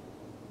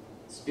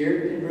 The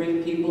Spirit can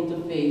bring people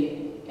to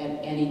faith at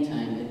any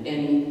time, at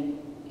any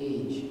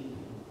age.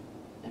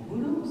 And who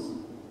knows?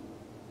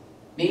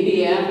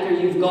 Maybe after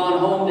you've gone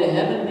home to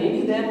heaven,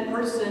 maybe that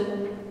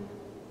person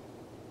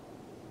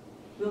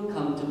will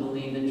come to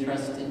believe and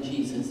trust in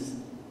Jesus.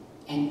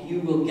 And you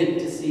will get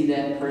to see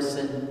that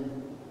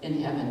person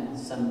in heaven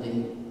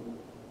someday.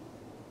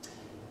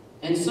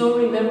 And so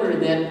remember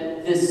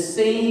that this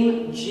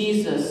same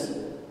Jesus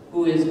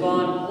who has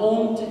gone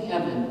home to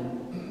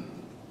heaven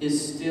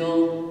is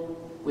still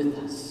with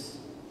us.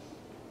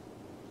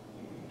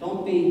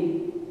 Don't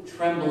be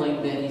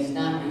trembling that he's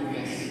not with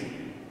us.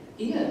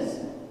 He is.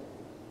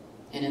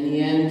 And in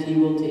the end, he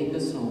will take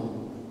us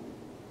home.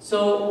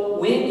 So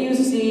when you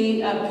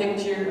see a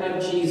picture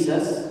of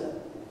Jesus,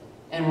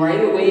 and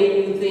right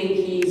away you think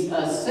he's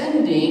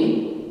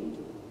ascending,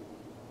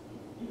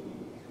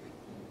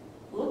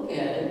 look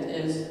at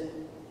it as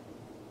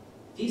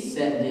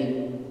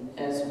descending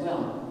as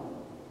well.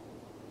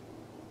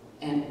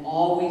 And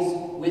always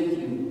with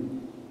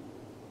you,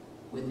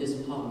 with his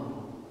power,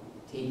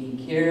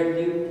 taking care of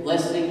you,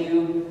 blessing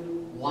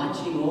you,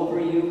 watching over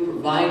you,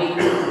 providing,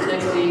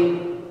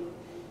 protecting,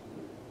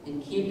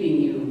 and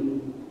keeping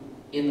you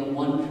in the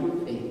one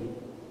true faith,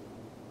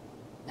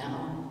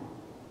 now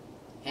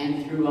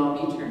and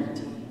throughout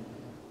eternity.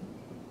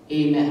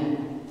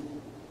 Amen.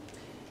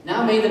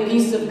 Now may the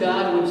peace of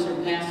God, which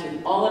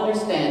surpasses all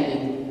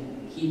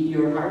understanding, keep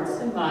your hearts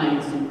and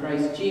minds in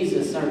Christ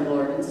Jesus, our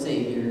Lord and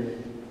Savior.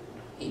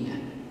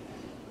 Amen.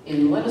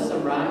 And let us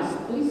arise,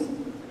 please,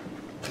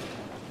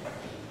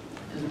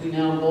 as we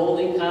now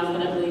boldly,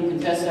 confidently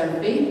confess our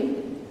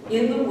faith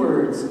in the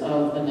words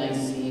of the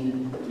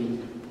Nicene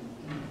Creed.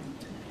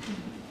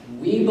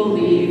 We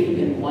believe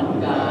in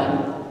one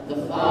God,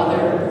 the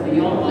Father,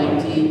 the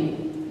Almighty,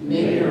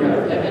 maker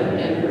of heaven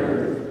and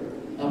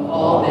earth, of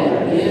all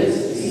that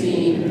is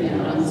seen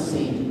and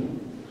unseen.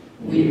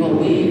 We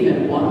believe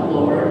in one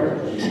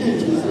Lord,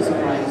 Jesus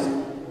Christ,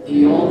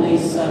 the only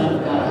Son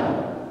of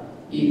God,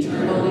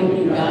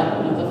 eternally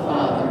begotten of the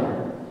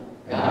Father,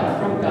 God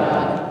from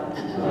God,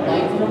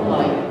 light from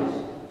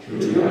light,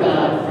 true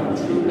God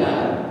from true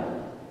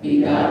God,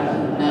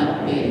 begotten,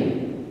 not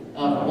made,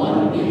 of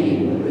one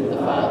being with the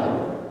Father.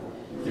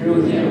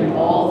 Through him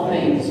all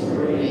things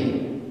were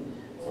made.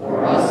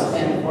 For us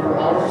and for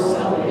our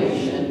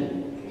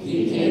salvation,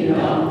 he came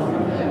down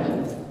from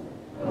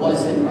heaven,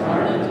 was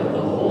incarnate of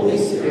the Holy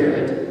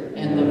Spirit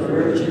and the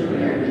Virgin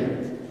Mary,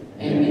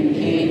 and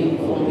became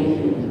fully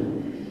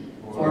human.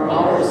 For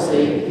our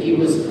sake he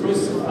was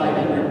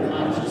crucified under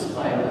Pontius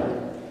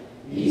Pilate.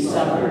 He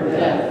suffered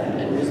death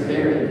and was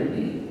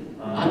buried.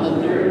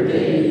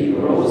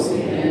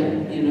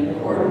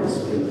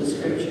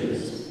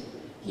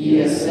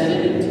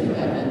 ascended into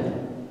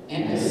heaven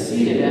and is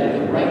seated at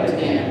the right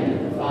hand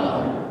of the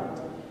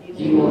Father.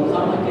 He will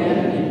come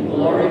again in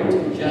glory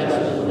to judge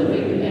the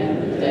living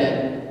and the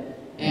dead,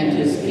 and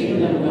his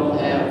kingdom will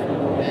have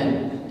no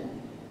end.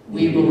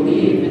 We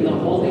believe in the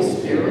Holy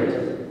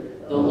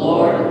Spirit, the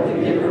Lord,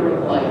 the giver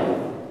of life,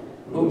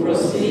 who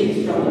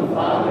proceeds from the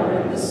Father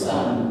and the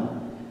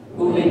Son,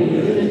 who in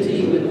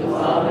unity with the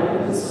Father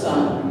and the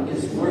Son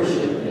is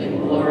worshipped and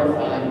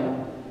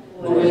glorified,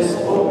 who has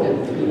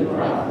spoken through the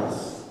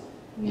prophets.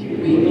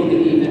 And we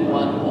believe in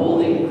one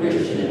holy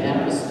Christian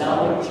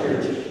apostolic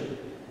church.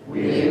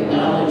 We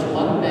acknowledge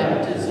one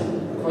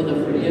baptism for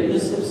the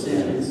forgiveness of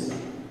sins.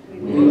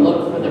 We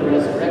look for the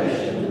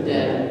resurrection of the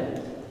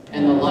dead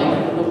and the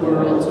life of the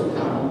world to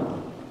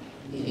come.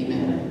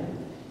 Amen.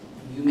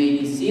 You may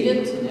be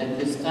seated, and at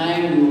this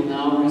time we will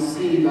now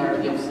receive our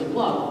gifts of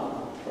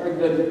love for our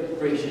good,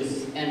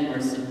 gracious, and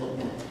merciful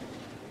God.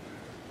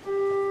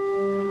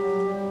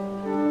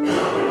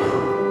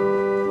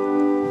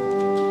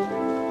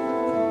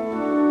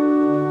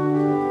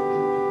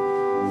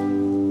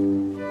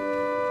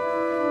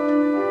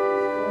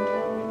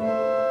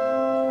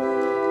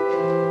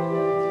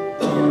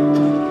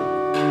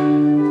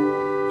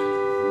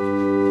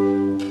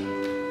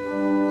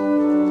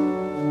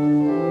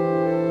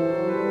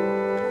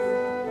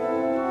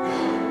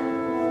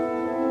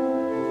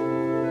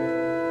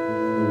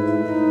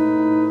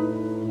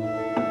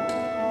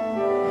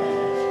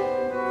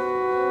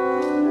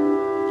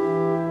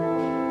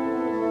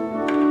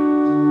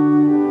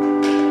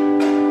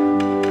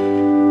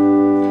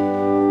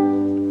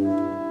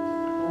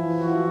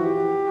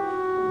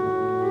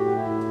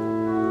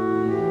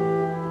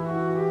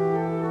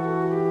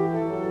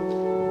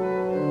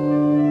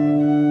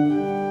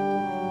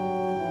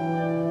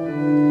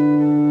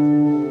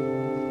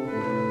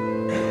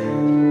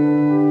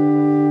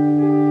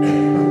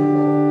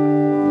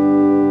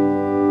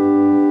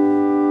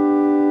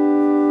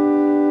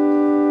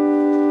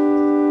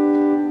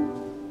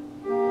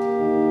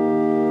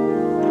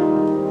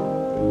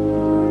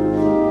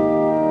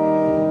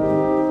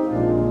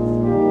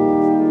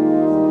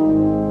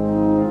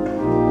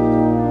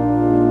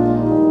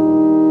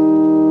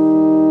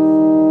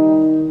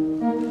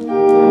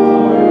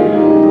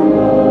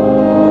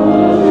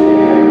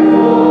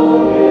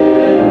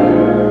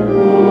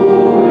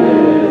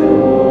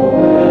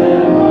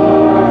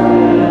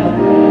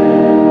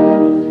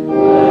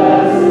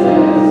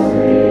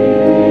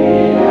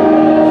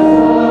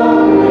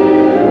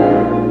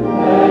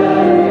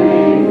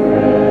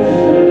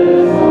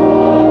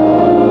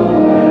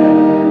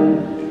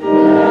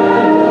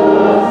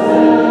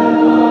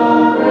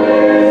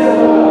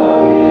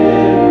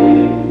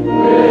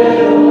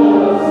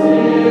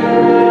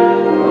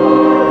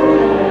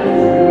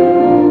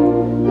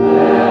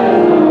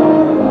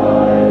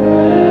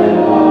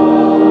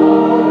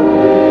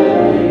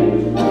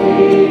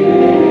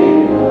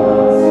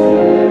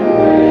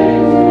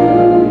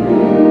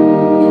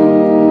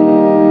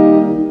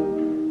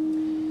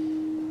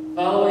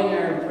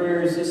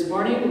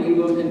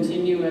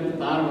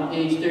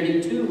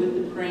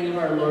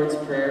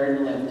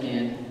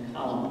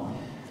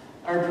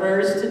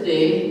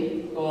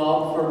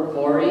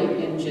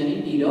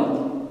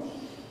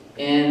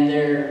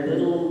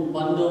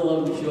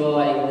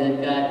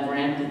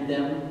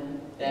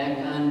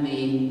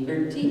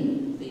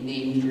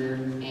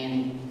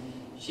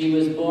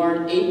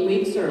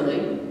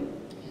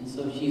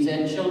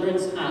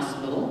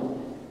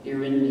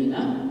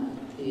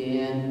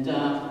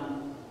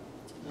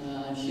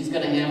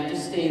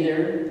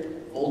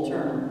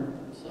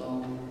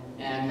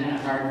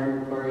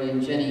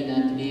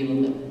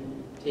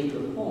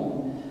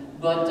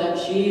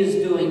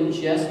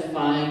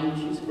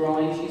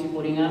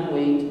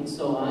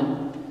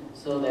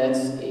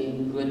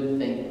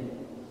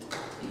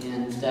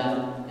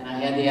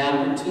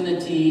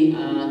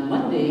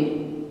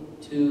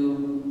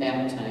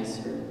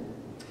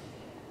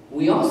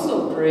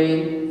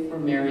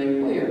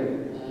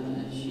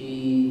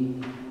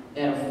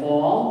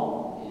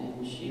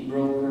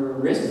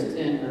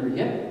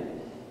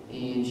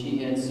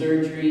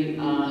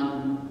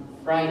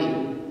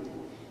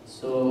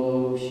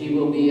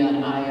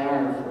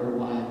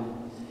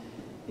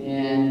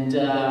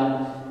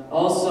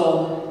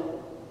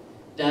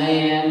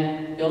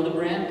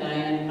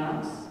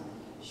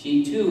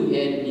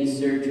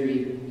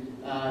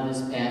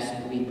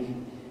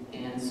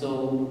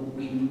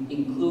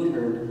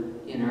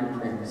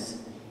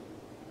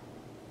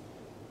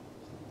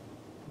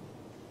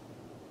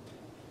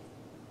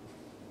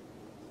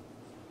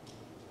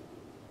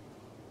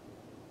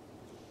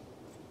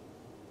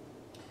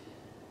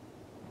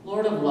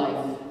 Lord of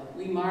life,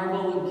 we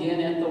marvel again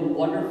at the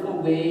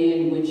wonderful way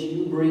in which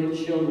you bring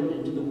children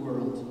into the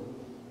world.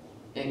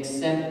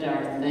 Accept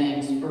our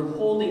thanks for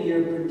holding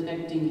your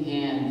protecting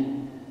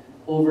hand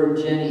over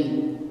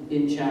Jenny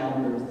in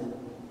childbirth,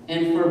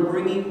 and for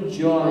bringing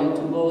joy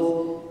to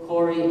both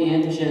Corey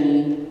and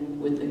Jenny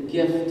with the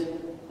gift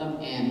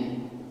of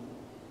Annie.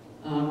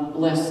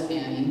 Bless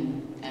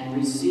Annie and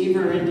receive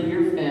her into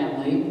your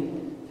family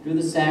through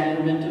the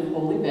sacrament of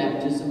holy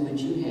baptism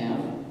which you have,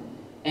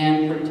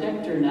 and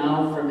protect her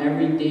now from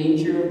every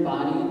danger of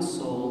body and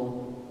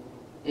soul,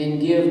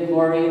 and give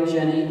Corey and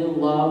Jenny the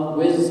love,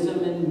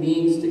 wisdom, and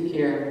means to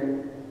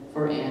care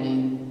for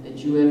Annie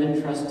that you have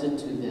entrusted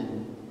to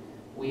them.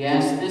 We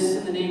ask this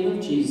in the name of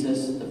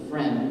Jesus, the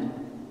friend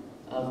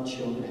of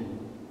children.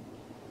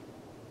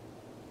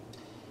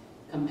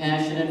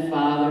 Compassionate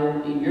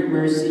Father, in your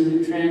mercy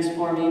you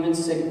transform even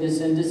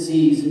sickness and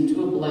disease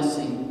into a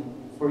blessing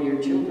for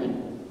your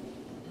children.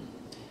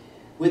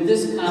 With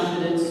this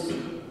confidence,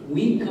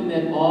 we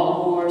commit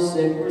all who are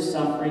sick or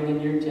suffering in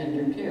your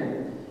tender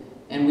care.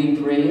 And we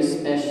pray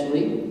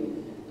especially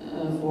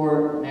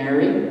for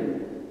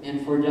Mary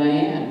and for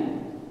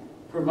Diane.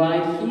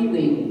 Provide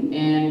healing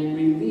and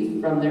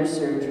relief from their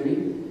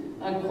surgery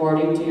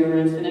according to your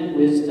infinite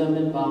wisdom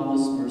and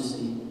boundless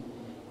mercy.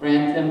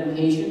 Grant them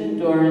patient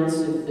endurance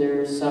if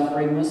their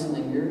suffering must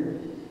linger,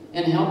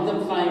 and help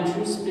them find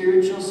true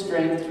spiritual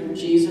strength through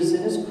Jesus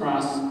and his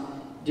cross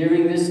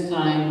during this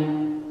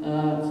time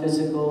of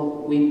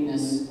physical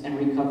weakness and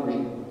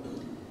recovery.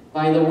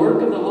 By the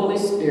work of the Holy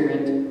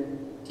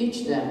Spirit,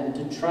 teach them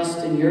to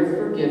trust in your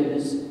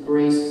forgiveness,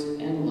 grace,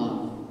 and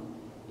love.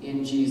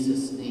 In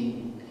Jesus'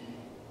 name.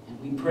 And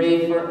we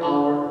pray for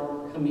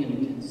our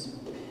communicants.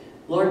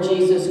 Lord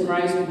Jesus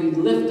Christ, we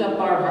lift up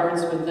our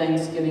hearts with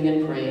thanksgiving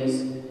and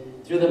praise.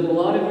 Through the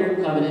blood of your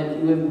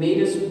covenant, you have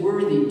made us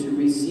worthy to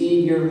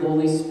receive your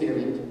Holy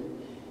Spirit.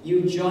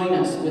 You join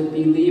us with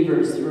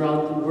believers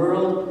throughout the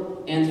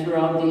world and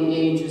throughout the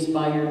ages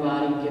by your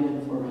body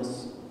given for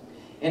us.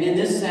 And in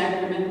this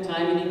sacrament,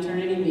 time and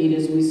eternity meet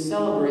as we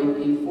celebrate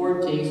a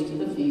foretaste of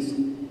the feast,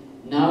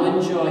 now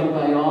enjoyed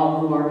by all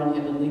who are in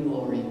heavenly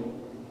glory.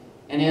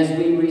 And as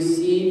we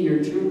receive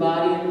your true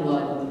body and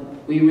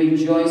blood, we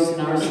rejoice in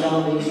our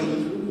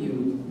salvation through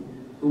you,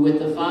 who with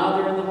the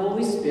Father and the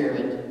Holy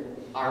Spirit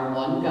are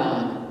one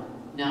God,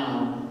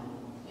 now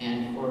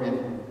and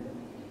forever.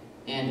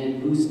 And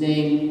in whose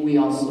name we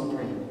also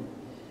pray.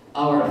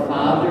 Our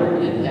Father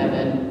in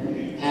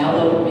heaven,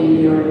 hallowed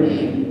be your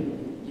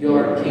name.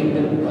 Your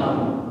kingdom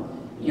come.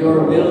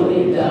 Your will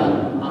be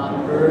done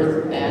on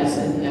earth as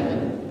in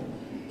heaven.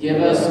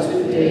 Give us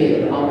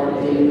today our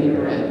daily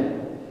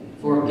bread.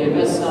 Forgive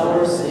us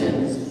our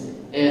sins,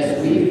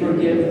 as we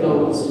forgive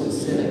those who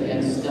sin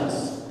against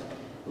us.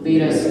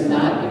 Lead us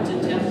not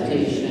into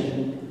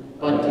temptation,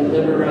 but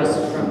deliver us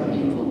from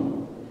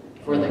evil.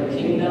 For the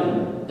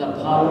kingdom, the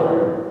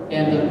power,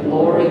 and the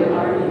glory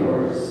are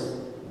yours,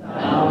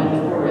 now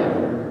and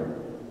forever.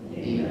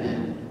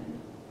 Amen.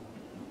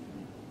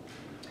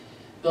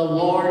 The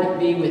Lord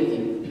be with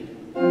you.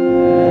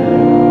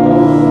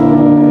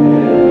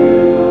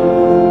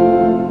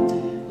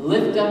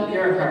 Lift up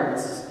your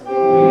hearts.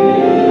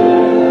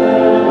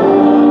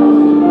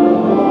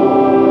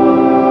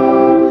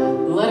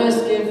 Let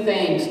us give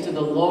thanks to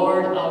the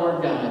Lord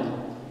our God.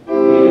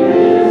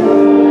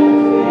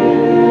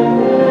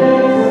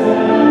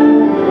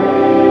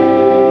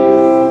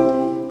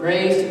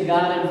 Praise to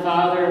God and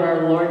Father of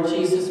our Lord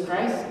Jesus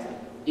Christ.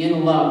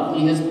 In love,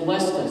 he has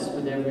blessed us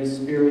with every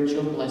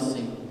spiritual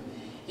blessing.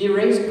 He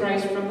raised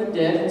Christ from the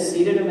dead and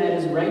seated him at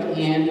his right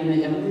hand in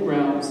the heavenly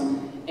realms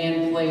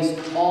and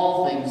placed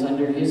all things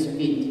under his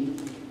feet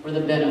for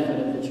the benefit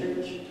of the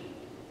church.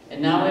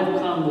 And now have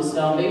come the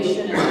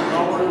salvation and the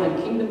power and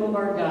the kingdom of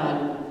our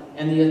God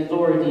and the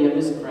authority of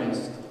his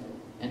Christ.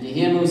 And to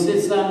him who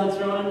sits on the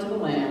throne and to the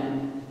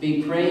Lamb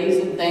be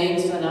praise and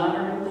thanks and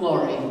honor and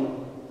glory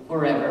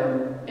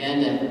forever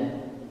and ever.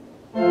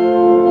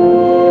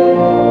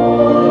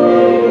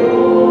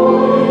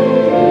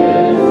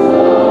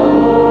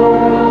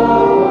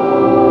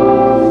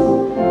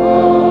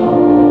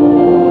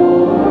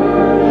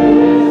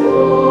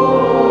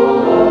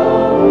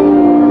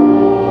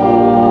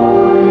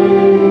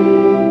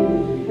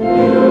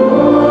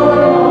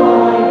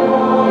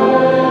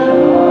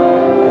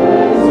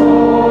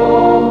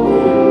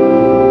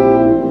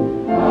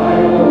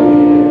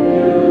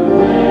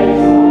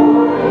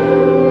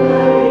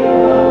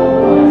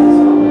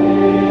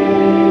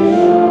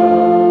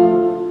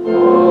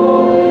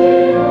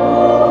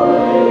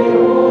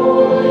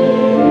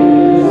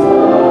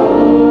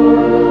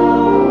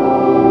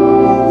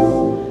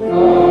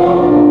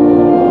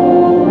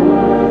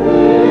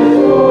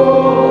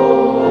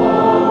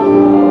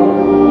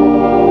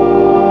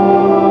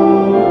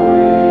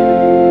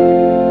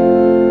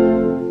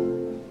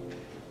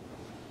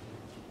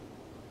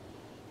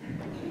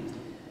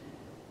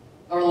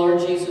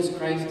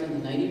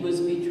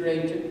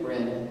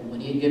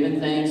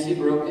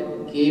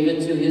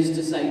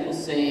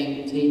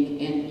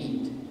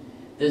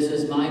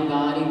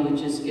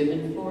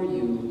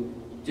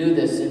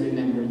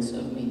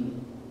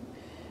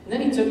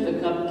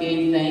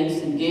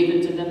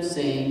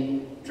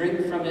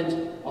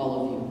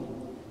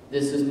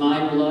 This is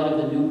my blood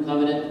of the new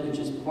covenant, which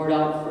is poured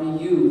out for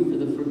you for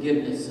the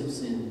forgiveness of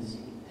sins.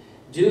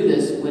 Do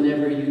this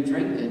whenever you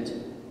drink it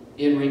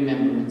in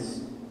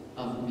remembrance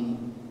of me.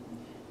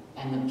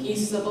 And the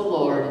peace of the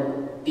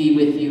Lord be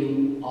with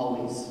you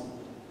always.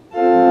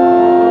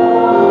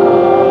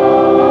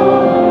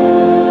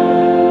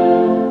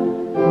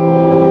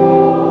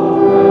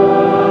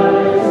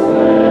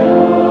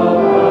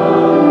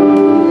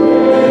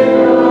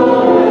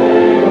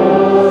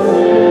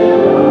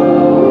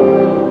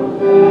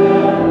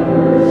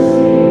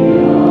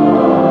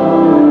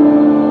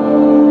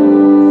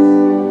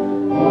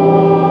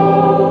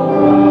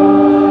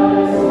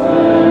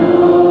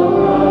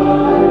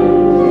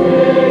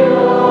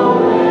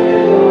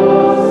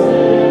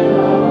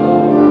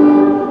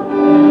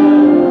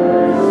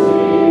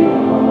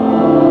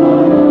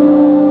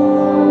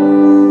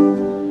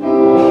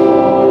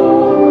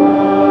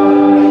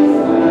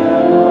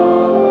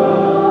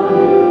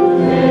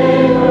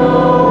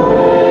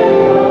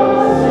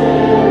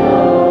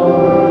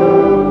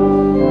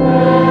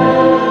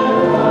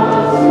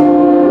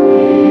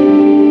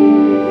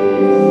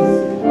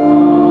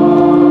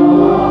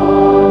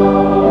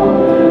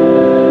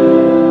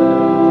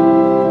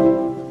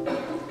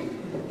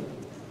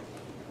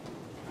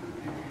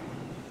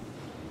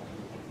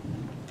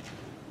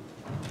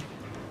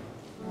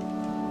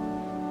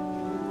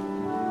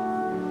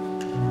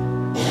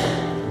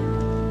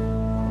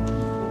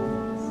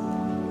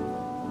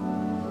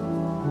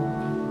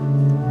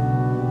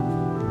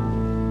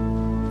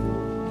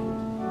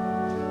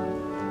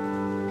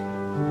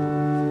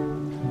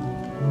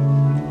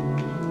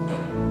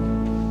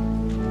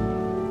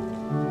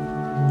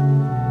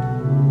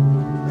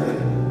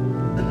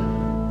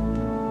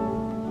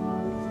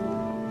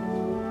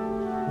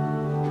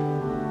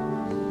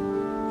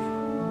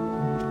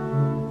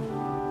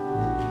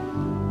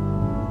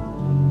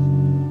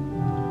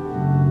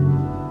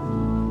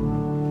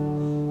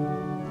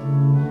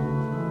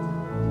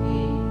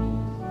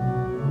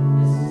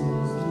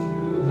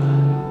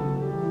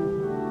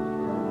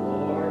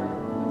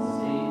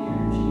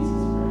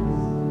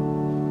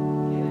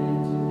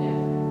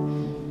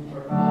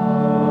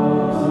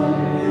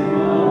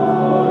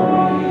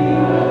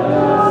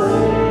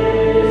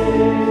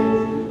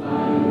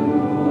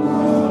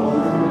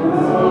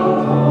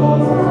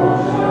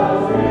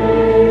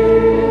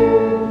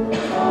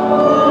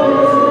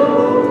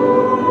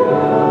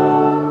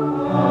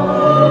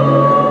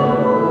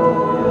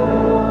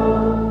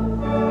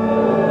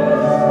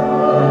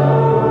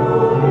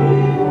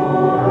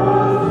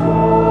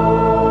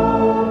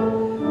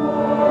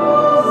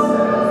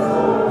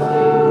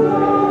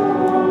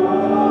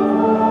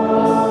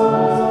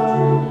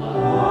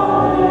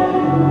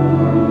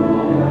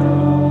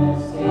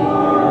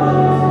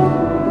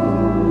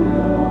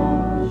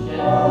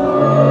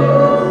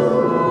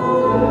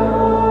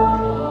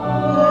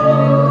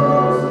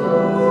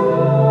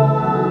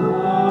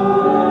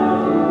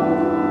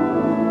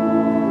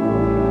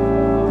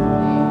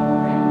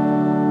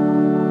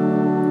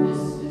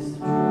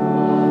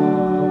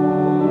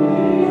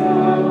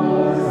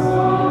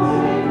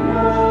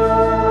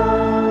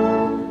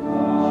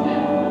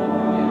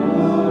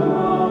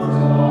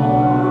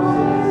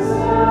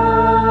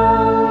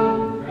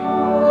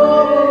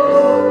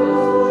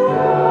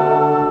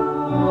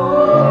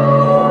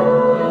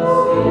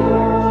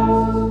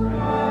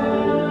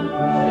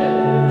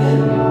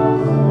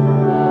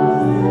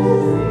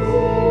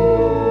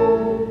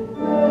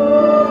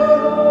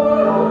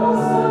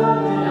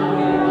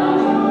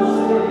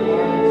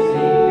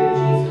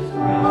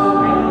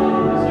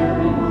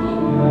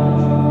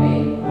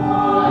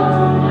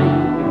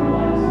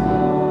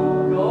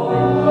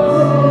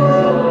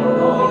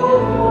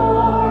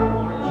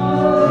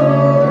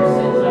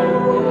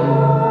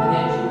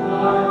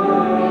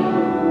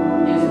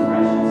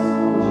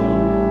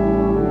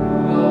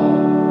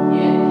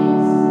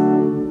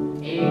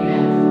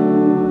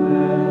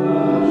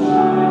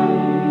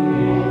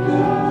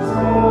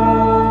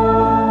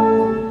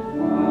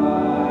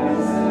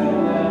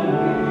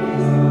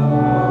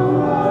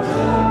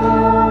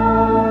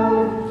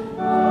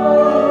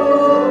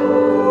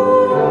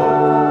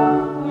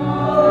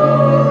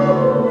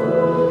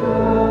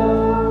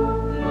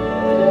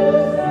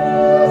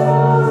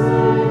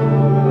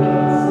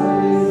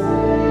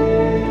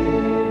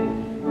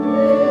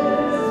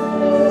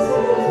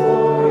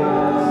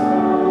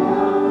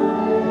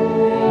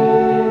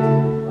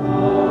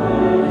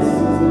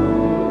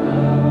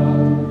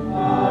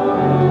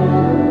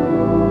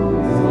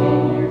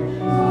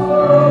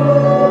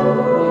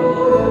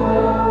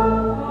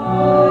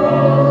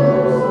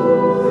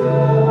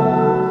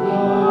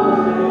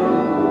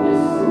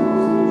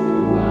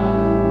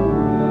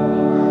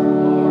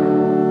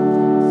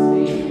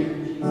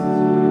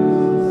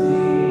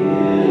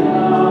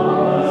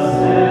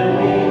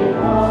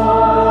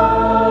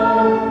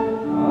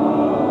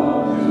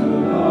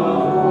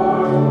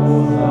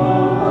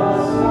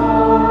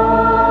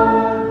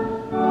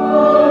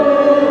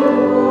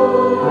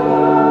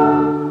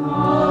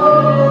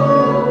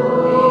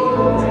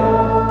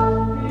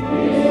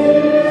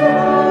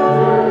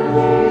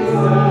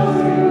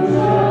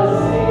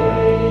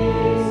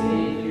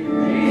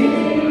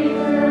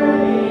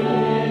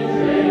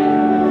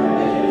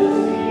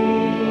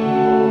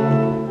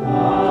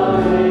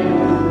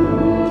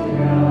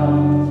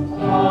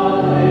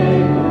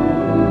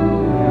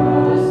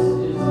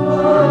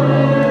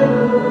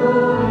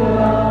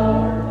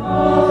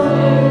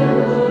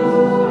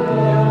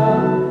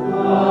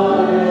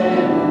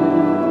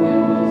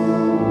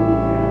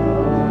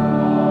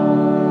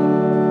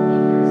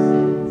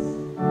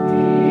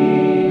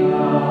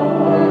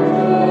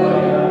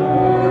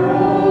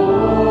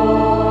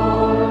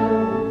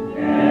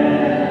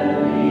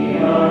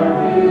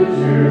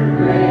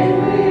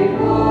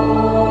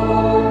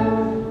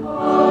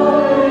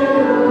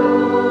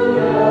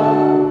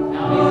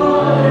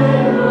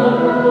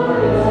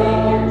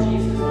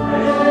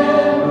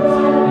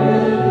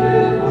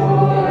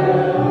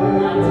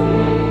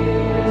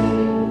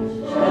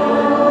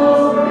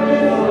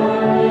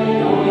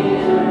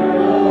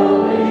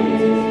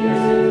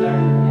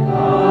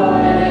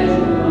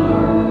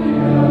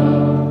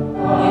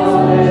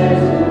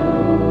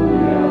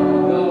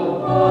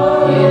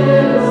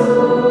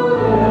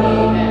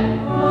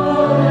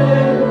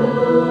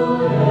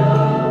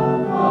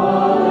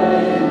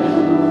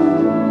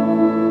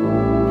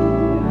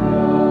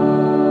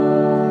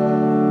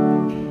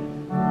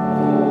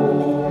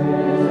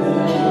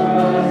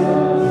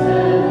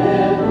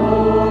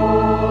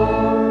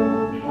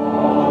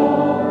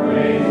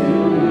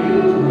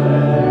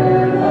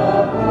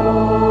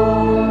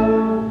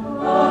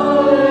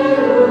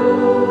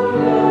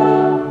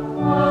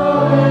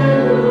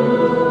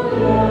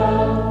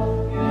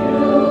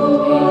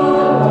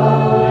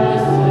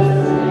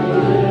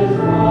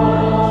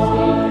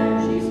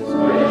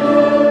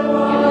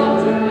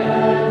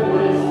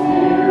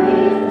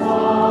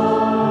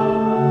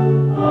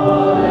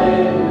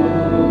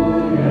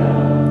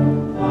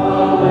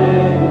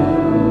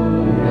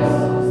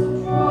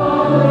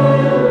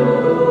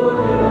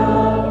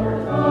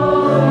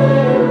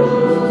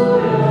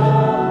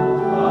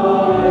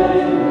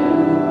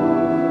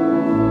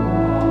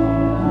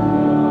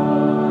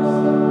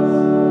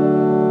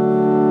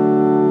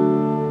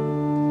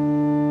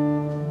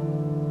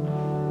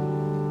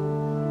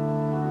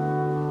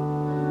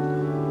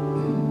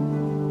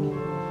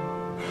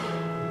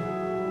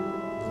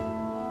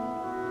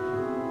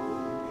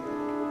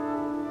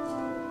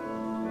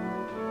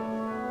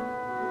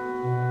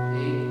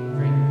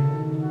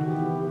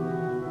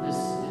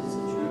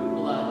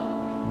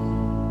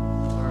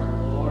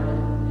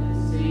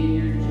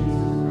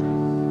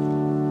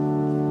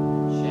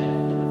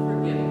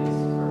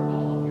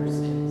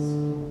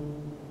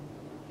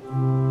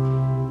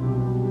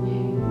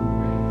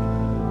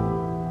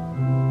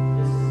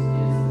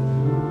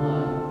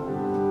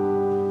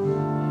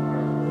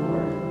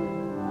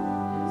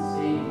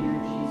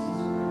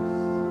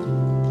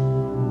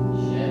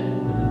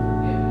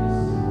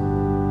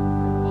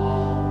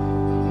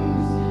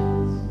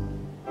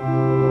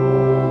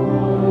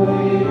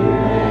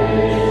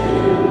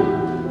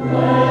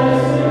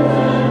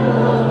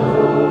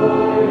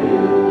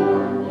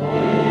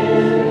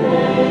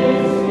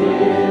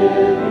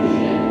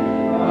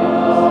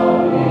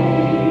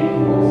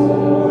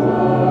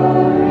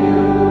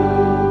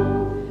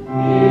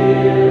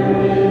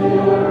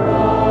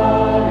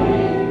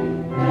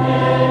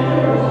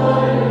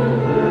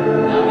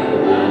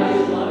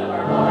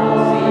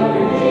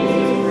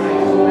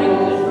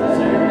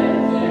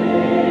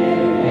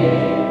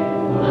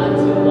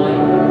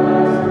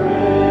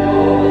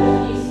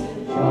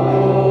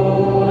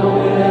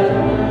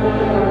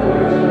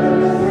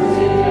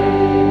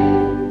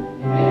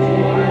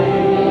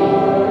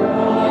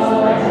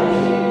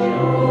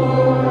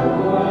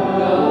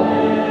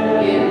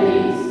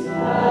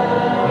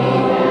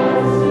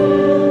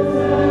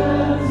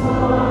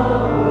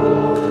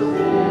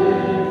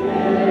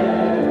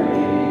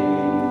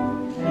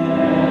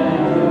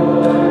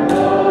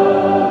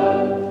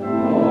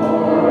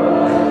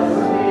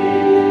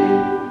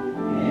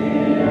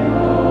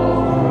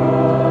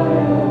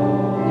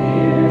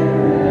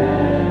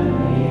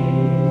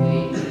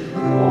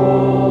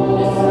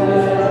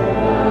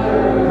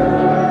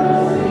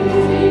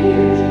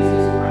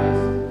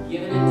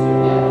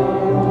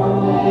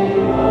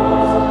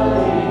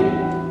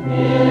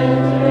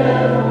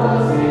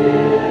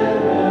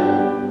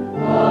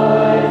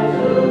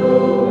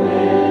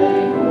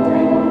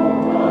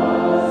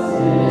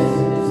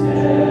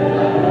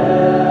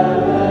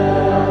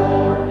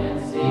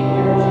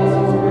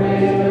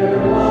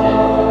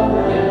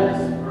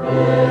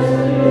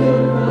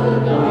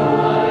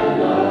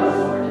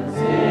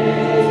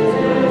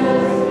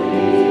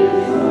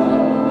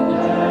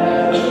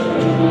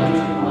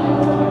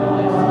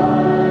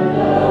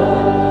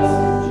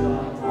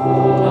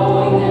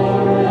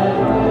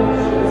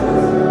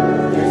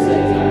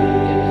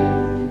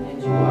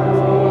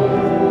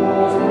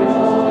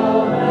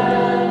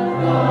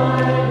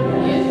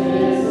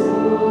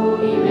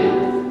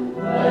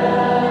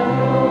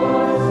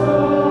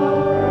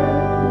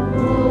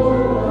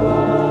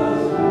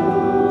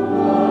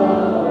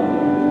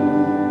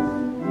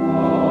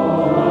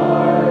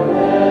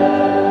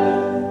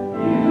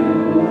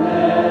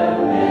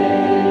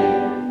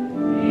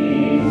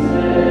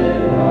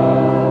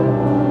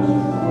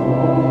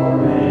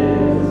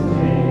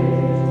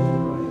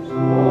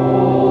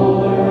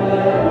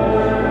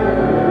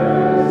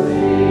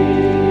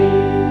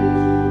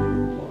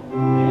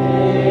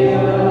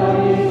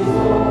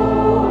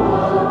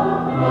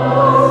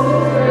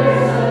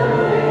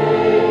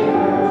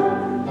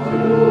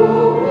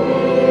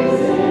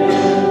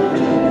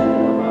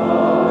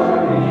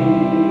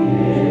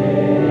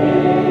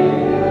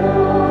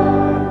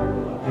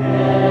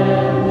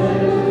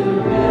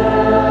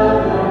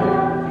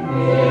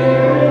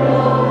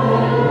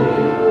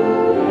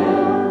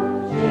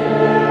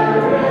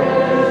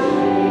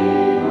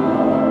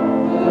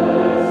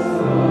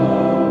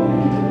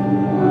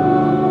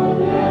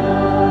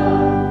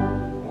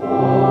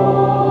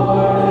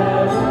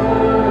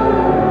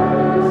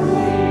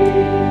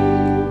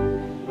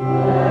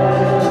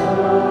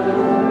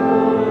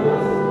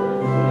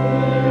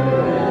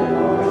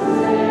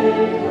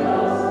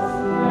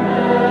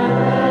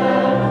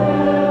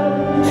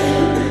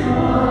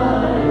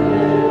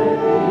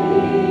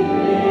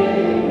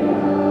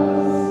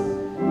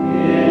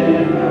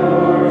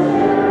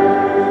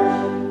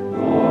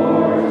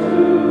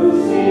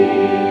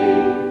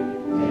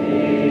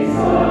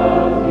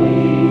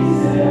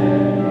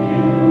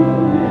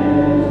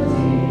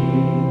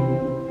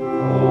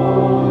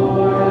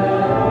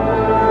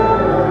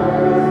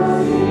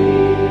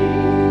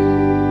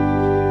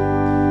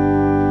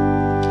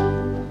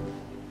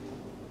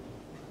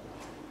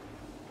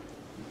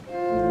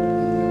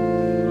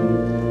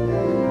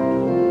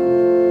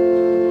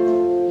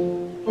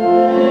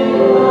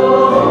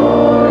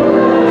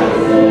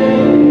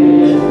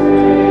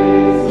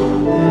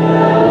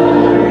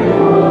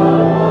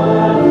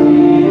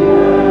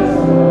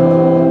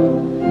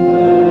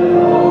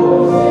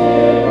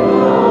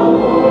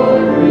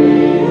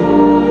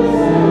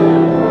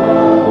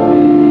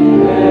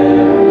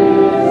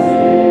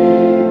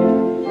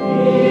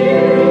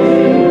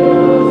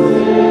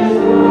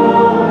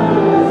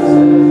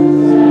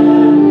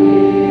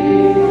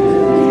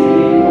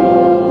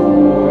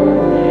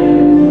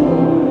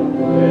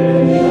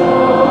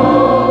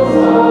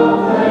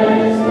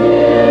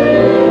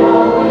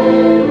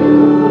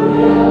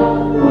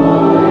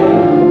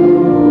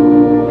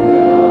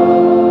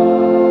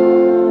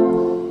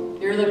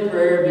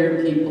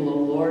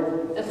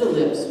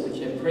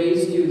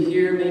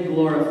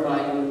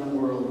 glorify you in the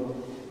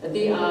world, that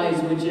the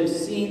eyes which have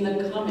seen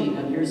the coming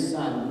of your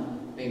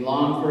Son may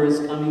long for his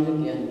coming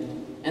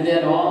again, and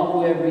that all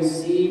who have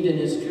received in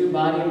his true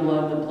body and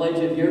blood the pledge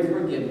of your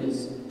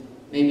forgiveness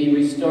may be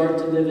restored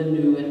to live a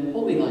new and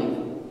holy life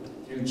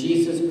through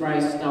Jesus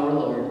Christ our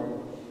Lord,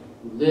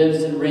 who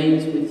lives and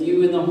reigns with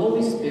you in the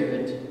Holy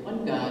Spirit,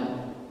 one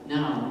God,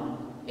 now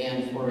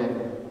and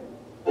forever.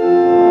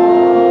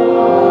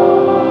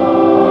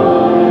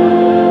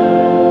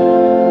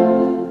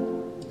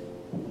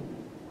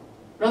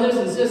 Brothers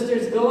and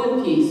sisters, go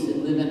in peace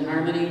and live in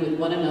harmony with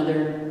one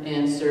another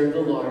and serve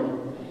the Lord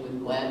with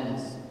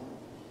gladness.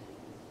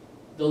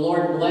 The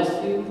Lord bless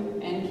you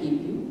and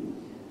keep you.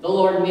 The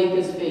Lord make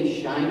his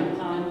face shine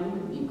upon you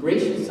and be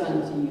gracious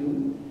unto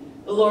you.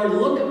 The Lord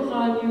look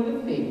upon you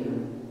with favor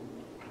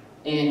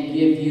and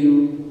give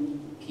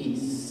you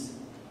peace.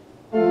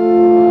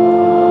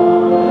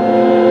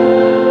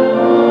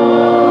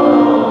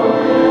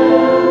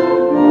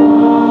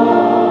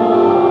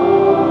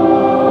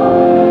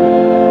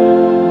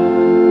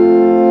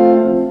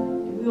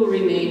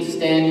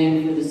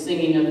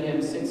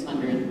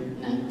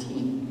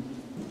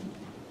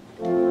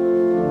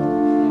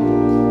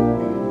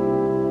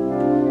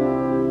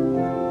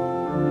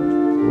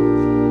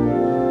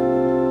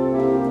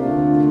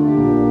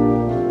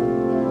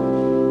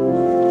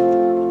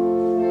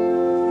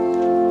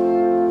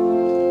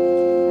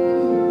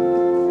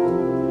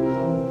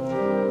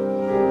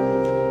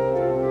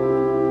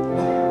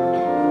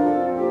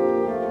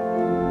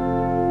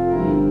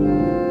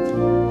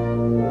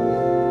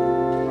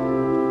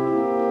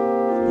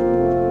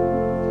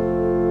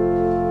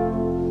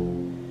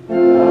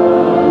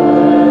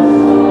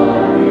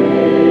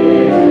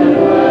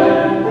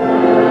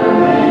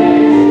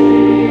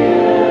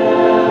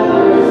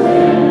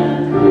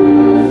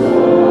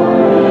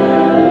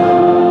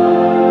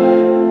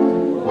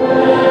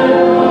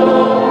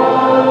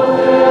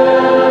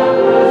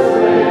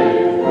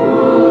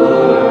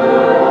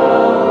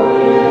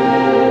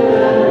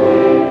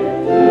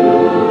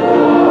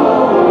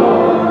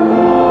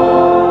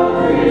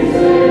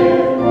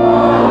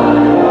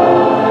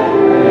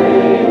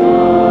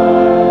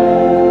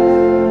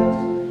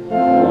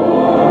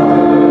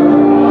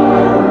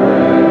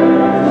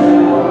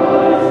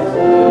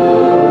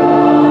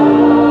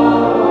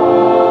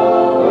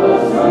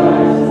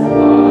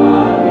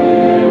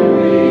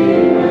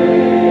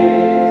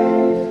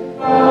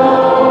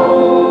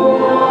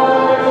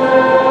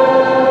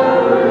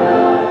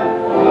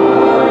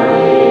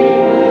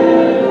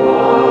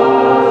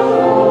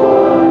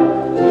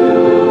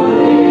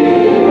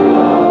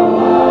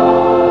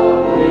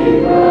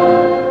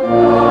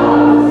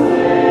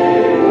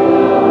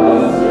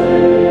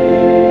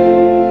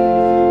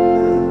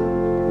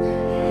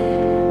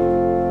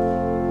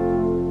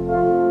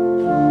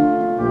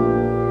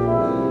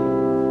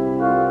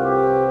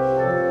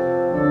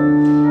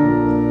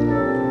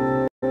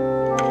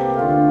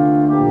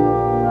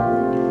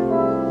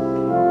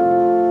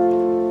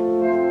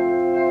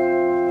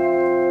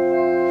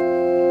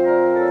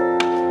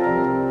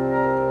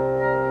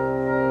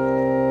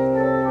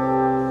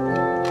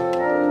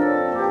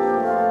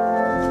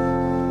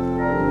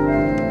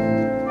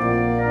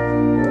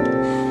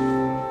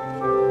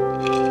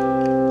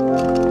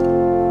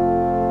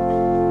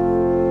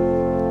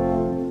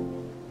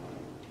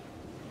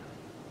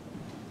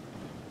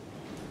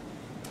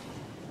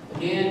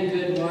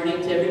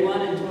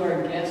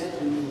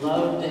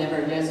 Love to have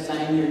our guests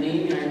sign your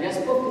name in our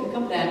guest book and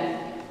come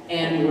back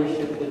and worship.